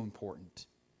it's so important,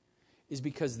 is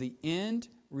because the end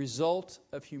result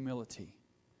of humility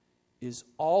is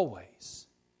always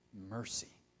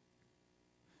mercy.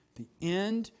 The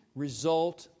end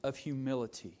result of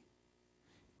humility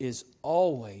is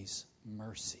always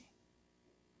mercy.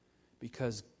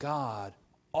 Because God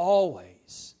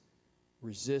always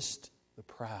resists the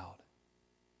proud,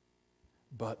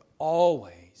 but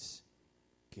always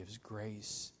gives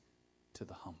grace to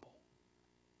the humble.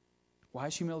 Why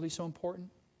is humility so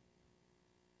important?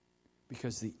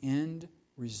 Because the end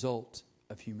result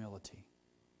of humility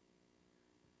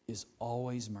is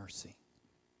always mercy.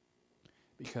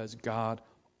 Because God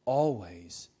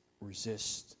always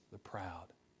resists the proud,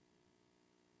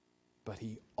 but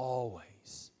He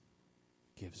always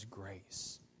gives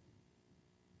grace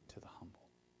to the humble.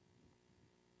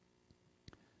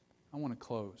 I want to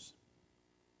close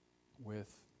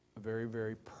with a very,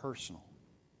 very personal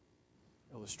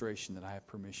illustration that I have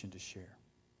permission to share.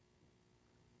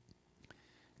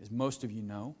 As most of you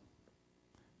know,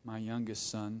 my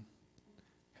youngest son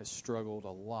has struggled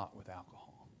a lot with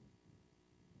alcohol.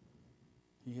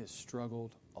 He has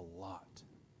struggled a lot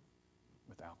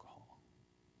with alcohol.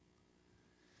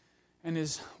 And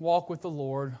his walk with the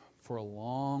Lord for a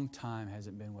long time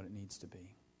hasn't been what it needs to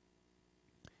be.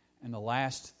 And the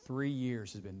last 3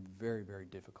 years has been very, very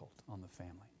difficult on the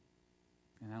family.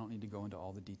 And I don't need to go into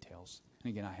all the details.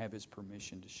 And again, I have his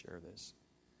permission to share this.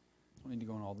 I don't need to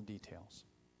go into all the details.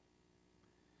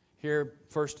 Here,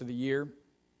 first of the year,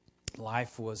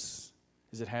 life was,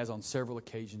 as it has on several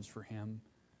occasions for him,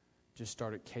 just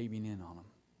started caving in on him.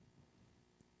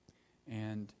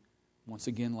 And once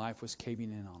again, life was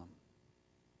caving in on him.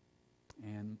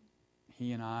 And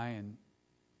he and I and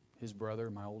his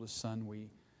brother, my oldest son,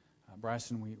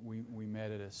 Bryson, we met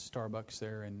at a Starbucks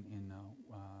there in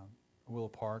Willow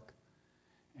Park,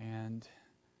 and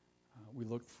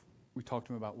we talked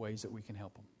to him about ways that we can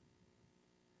help him.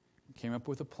 We came up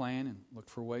with a plan and looked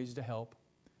for ways to help,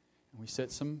 and we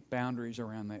set some boundaries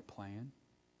around that plan.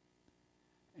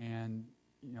 And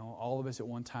all of us at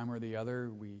one time or the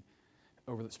other,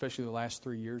 especially the last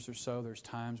 3 years or so, there's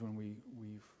times when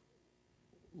we've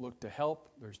looked to help.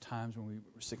 There's times when we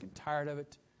were sick and tired of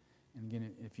it. And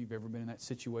again, if you've ever been in that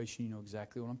situation, you know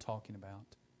exactly what I'm talking about.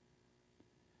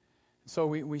 So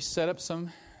we set up some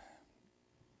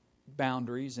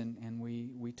boundaries, and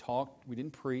we talked. We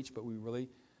didn't preach, but we really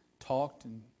talked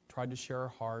and tried to share our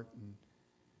heart. And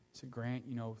said, Grant,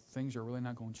 things are really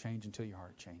not going to change until your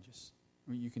heart changes.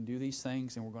 I mean, you can do these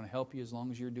things, and we're going to help you as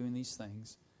long as you're doing these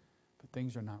things. But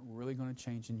things are not really going to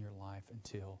change in your life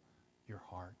until your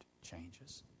heart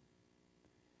changes.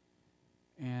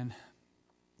 And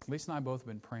Lisa and I both have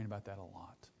been praying about that a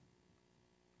lot.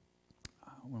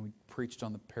 When we preached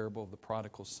on the parable of the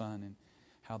prodigal son and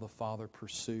how the father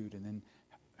pursued, and then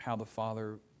how the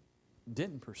father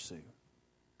didn't pursue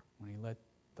when he let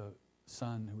the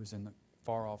son who was in the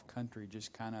far-off country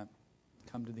just kind of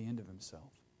come to the end of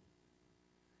himself.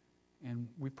 And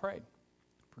we prayed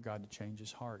for God to change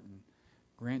his heart. And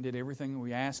Grant did everything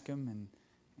we asked him, and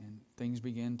things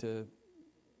began to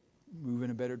move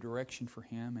in a better direction for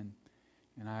him.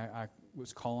 And I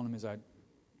was calling him as I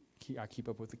keep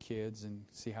up with the kids and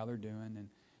see how they're doing.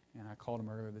 And I called him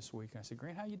earlier this week. And I said,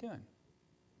 Grant, how you doing?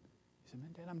 He said,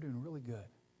 man, Dad, I'm doing really good.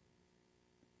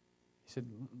 He said,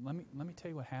 let me tell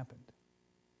you what happened.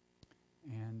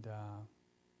 And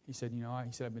he said,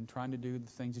 I've been trying to do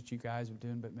the things that you guys are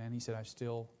doing, but man, he said, I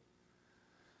still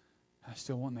I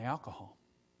still want the alcohol.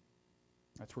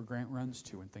 That's where Grant runs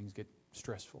to when things get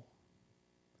stressful.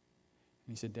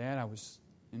 And he said, Dad, I was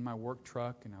in my work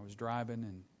truck and I was driving,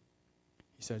 and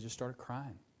he said, I just started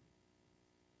crying.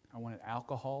 I wanted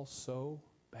alcohol so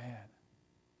bad.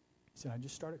 He said, I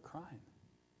just started crying.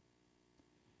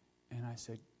 And I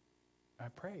said, I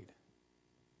prayed.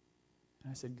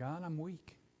 And I said, God, I'm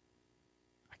weak.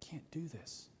 I can't do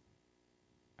this.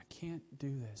 I can't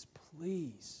do this.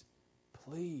 Please,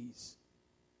 please,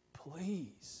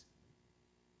 please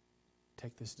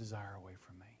take this desire away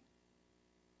from me.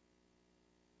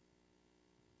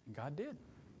 And God did.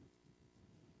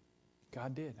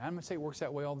 God did. I'm going to say it works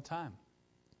that way all the time.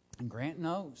 And Grant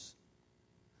knows.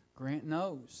 Grant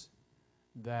knows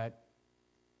that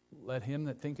let him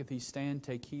that thinketh he stand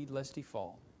take heed lest he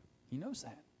fall. He knows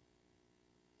that.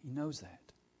 He knows that.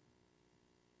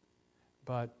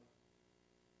 But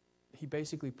he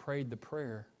basically prayed the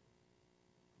prayer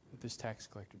that this tax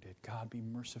collector did. God, be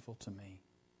merciful to me,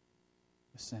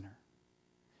 the sinner.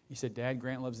 He said, Dad,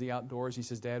 Grant loves the outdoors. He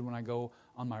says, Dad, when I go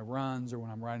on my runs or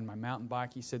when I'm riding my mountain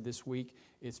bike, he said this week,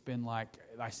 it's been like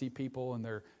I see people and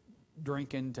they're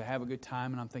drinking to have a good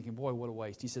time, and I'm thinking, boy, what a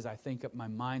waste. He says, I think my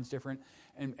mind's different.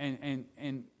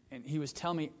 And he was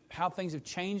telling me how things have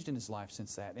changed in his life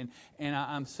since that. And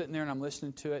I'm sitting there and I'm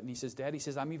listening to it, and he says, Dad, he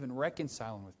says, I'm even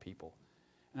reconciling with people.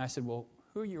 And I said, well,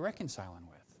 who are you reconciling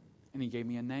with? And he gave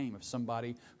me a name of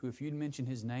somebody who, if you'd mentioned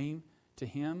his name to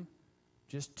him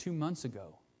just 2 months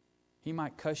ago, he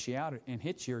might cuss you out and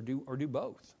hit you or do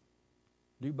both.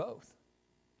 Do both.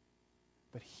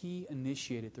 But he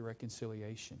initiated the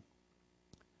reconciliation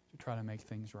to try to make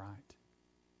things right.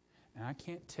 And I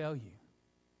can't tell you.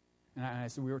 And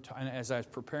as I was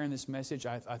preparing this message,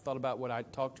 I thought about what I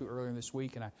talked to earlier this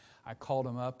week, and I called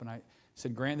him up and I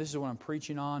said, Grant, this is what I'm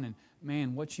preaching on, and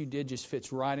man, what you did just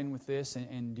fits right in with this.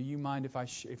 And do you mind if I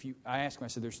asked him? I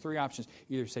said, there's 3 options.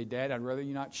 Either say, Dad, I'd rather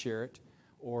you not share it,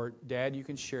 or Dad, you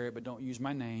can share it, but don't use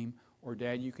my name, or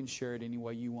Dad, you can share it any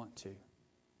way you want to.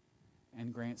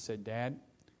 And Grant said, Dad,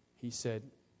 he said,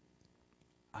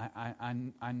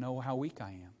 I know how weak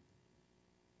I am.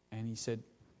 And he said,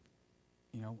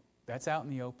 that's out in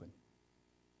the open.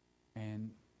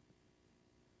 And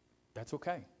that's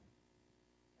okay.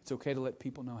 It's okay to let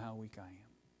people know how weak I am.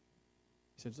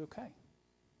 He said, it's okay.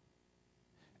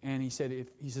 And he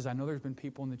says, I know there's been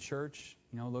people in the church,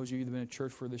 those of you that have been in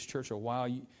church for this church a while,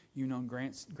 you know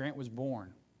Grant was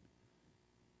born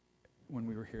when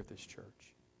we were here at this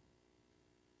church.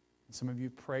 And some of you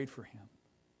prayed for him.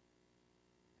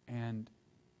 And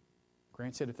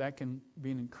Grant said, if that can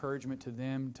be an encouragement to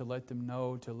them, to let them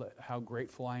know how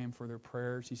grateful I am for their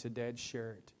prayers, he said, Dad,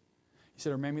 share it. He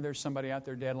said, or maybe there's somebody out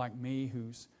there, Dad, like me,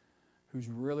 who's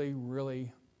really,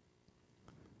 really,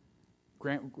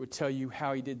 Grant would tell you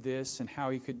how he did this and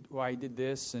why he did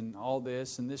this and all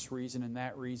this and this reason and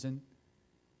that reason. And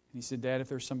he said, Dad, if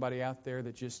there's somebody out there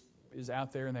that just is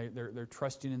out there and they're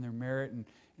trusting in their merit, and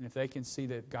if they can see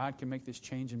that God can make this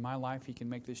change in my life, He can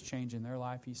make this change in their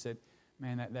life, he said,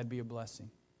 man, that'd be a blessing.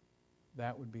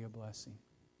 That would be a blessing.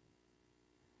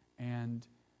 And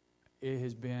it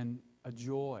has been a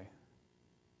joy.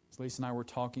 As Lisa and I were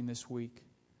talking this week,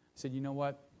 I said, you know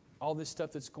what? All this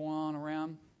stuff that's going on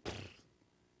around, I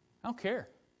don't care.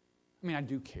 I mean, I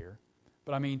do care.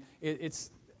 But I mean,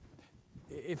 it's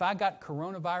if I got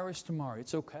coronavirus tomorrow,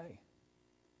 it's okay.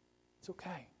 It's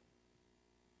okay.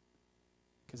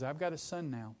 Because I've got a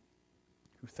son now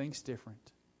who thinks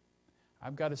different.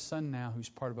 I've got a son now who's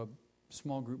part of a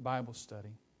small group Bible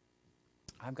study.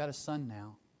 I've got a son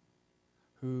now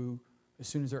who, as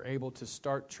soon as they're able to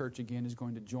start church again, is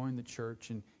going to join the church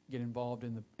and get involved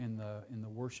in the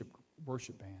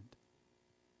worship band.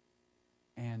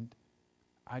 And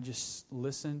I just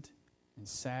listened and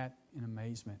sat in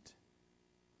amazement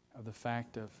of the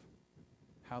fact of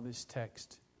how this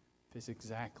text fits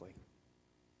exactly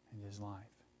in his life.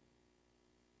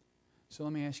 So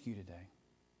let me ask you today,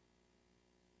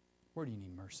 where do you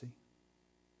need mercy?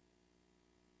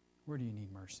 Where do you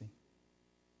need mercy?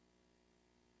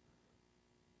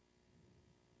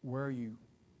 Where are you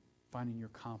finding your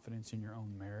confidence in your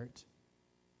own merit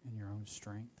and your own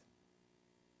strength?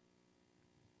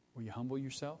 Will you humble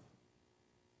yourself?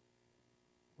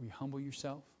 Will you humble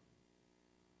yourself?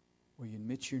 Will you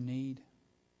admit your need?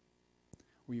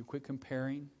 Will you quit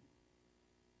comparing?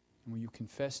 And will you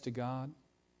confess to God?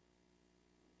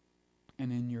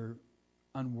 And in your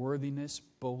unworthiness,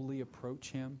 boldly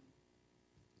approach Him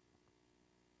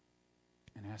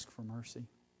and ask for mercy?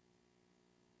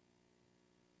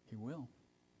 He will.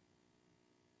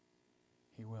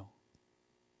 He will.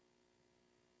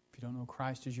 If you don't know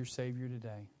Christ as your Savior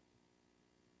today,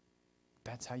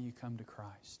 That's how you come to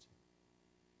Christ.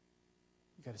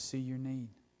 You've got to see your need.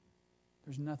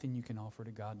 There's nothing you can offer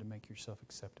to God to make yourself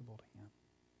acceptable to Him.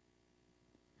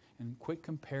 And quit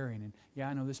comparing. And yeah,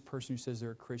 I know this person who says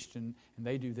they're a Christian and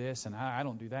they do this and I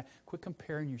don't do that. Quit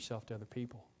comparing yourself to other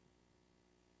people.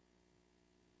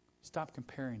 Stop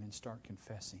comparing and start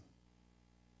confessing.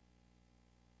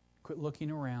 Quit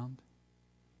looking around.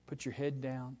 Put your head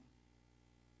down.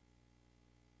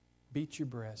 Beat your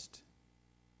breast,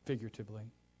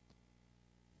 figuratively.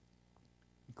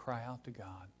 And cry out to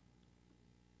God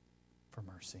for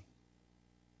mercy.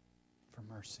 For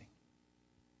mercy.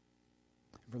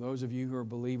 For those of you who are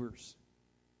believers,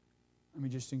 let me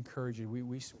just encourage you.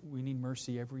 We need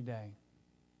mercy every day.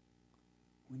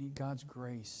 We need God's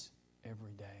grace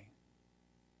every day.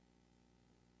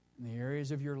 In the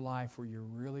areas of your life where you're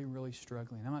really, really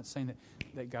struggling. I'm not saying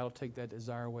that God will take that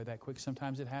desire away that quick.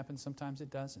 Sometimes it happens, sometimes it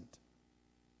doesn't.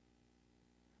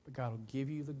 But God will give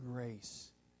you the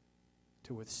grace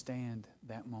to withstand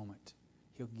that moment.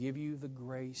 He'll give you the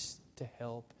grace to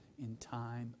help in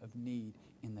time of need.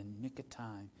 In the nick of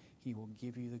time, He will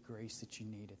give you the grace that you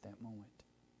need at that moment.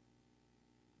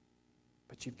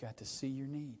 But you've got to see your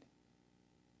need.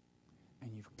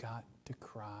 And you've got to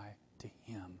cry to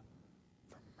Him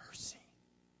for mercy.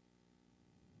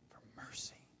 For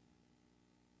mercy.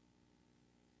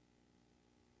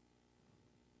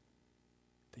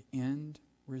 The end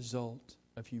result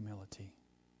of humility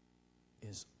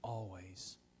is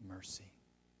always mercy.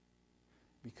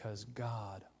 Because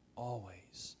God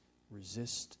always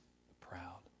resists the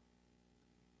proud,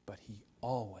 but He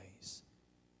always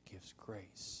gives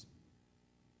grace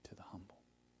to the humble.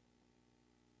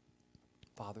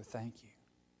 Father, thank you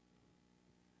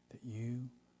that you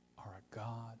are a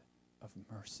God of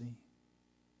mercy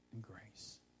and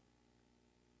grace.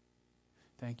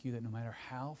 Thank you that no matter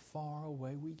how far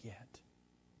away we get,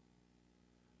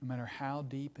 no matter how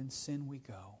deep in sin we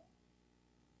go,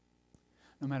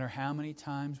 no matter how many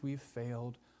times we've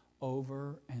failed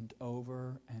over and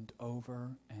over and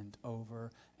over and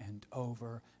over and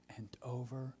over and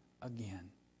over again,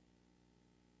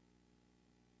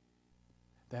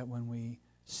 that when we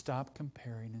stop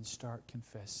comparing and start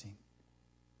confessing,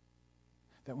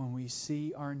 that when we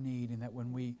see our need and that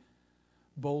when we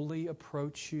boldly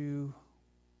approach you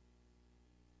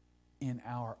in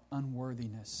our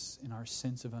unworthiness, in our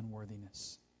sense of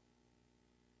unworthiness,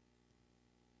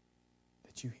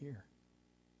 that you hear.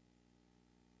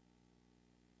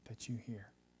 That you hear.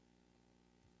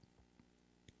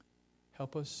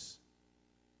 Help us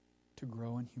to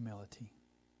grow in humility.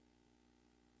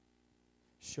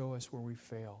 Show us where we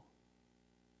fail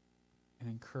and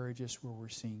encourage us where we're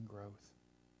seeing growth.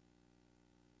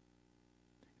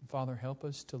 And Father, help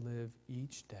us to live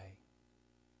each day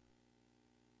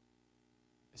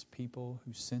as people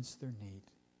who sense their need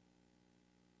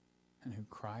and who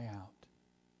cry out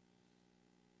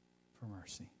for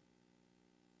mercy.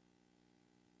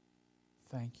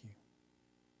 Thank you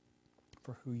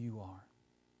for who you are,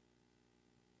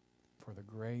 for the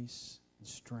grace and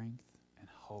strength and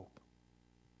hope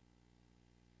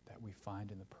that we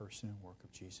find in the person and work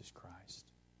of Jesus Christ.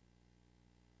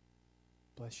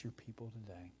 Bless your people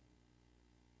today.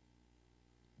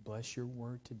 Bless your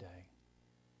word today.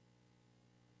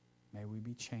 May we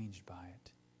be changed by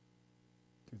it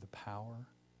through the power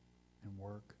and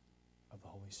work of the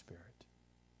Holy Spirit.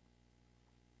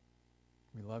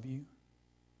 We love you,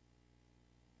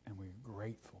 and we're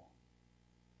grateful,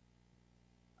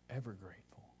 ever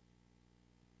grateful,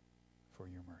 for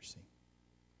your mercy.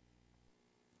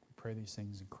 We pray these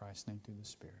things in Christ's name through the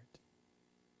Spirit.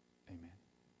 Amen.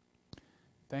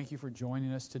 Thank you for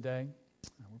joining us today.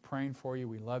 We're praying for you.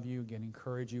 We love you. Again,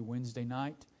 encourage you. Wednesday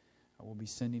night, we'll be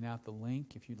sending out the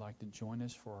link if you'd like to join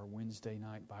us for our Wednesday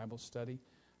night Bible study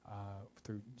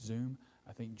through Zoom.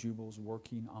 I think Jubal's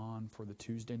working on for the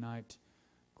Tuesday night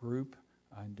group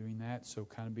and doing that. So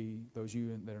kind of be, those of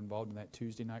you that are involved in that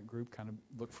Tuesday night group, kind of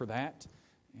look for that.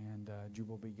 And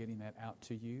Jubal will be getting that out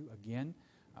to you. Again,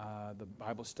 the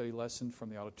Bible study lesson from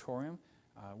the auditorium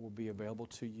will be available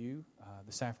to you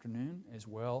this afternoon as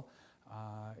well.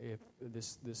 If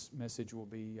this message will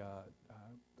be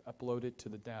uploaded to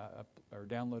the or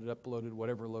downloaded, uploaded,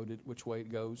 whatever loaded, which way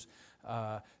it goes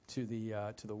to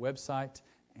the website,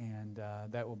 and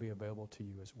that will be available to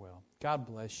you as well. God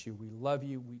bless you. We love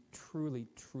you. We truly,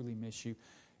 truly miss you.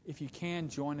 If you can,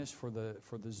 join us for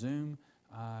the Zoom.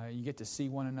 You get to see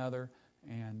one another,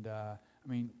 and I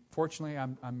mean, fortunately,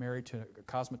 I'm married to a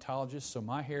cosmetologist, so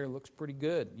my hair looks pretty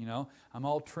good. You know, I'm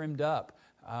all trimmed up.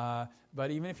 But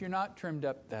even if you're not trimmed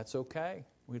up, that's okay.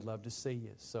 We'd love to see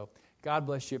you. So God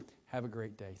bless you. Have a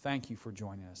great day. Thank you for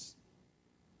joining us.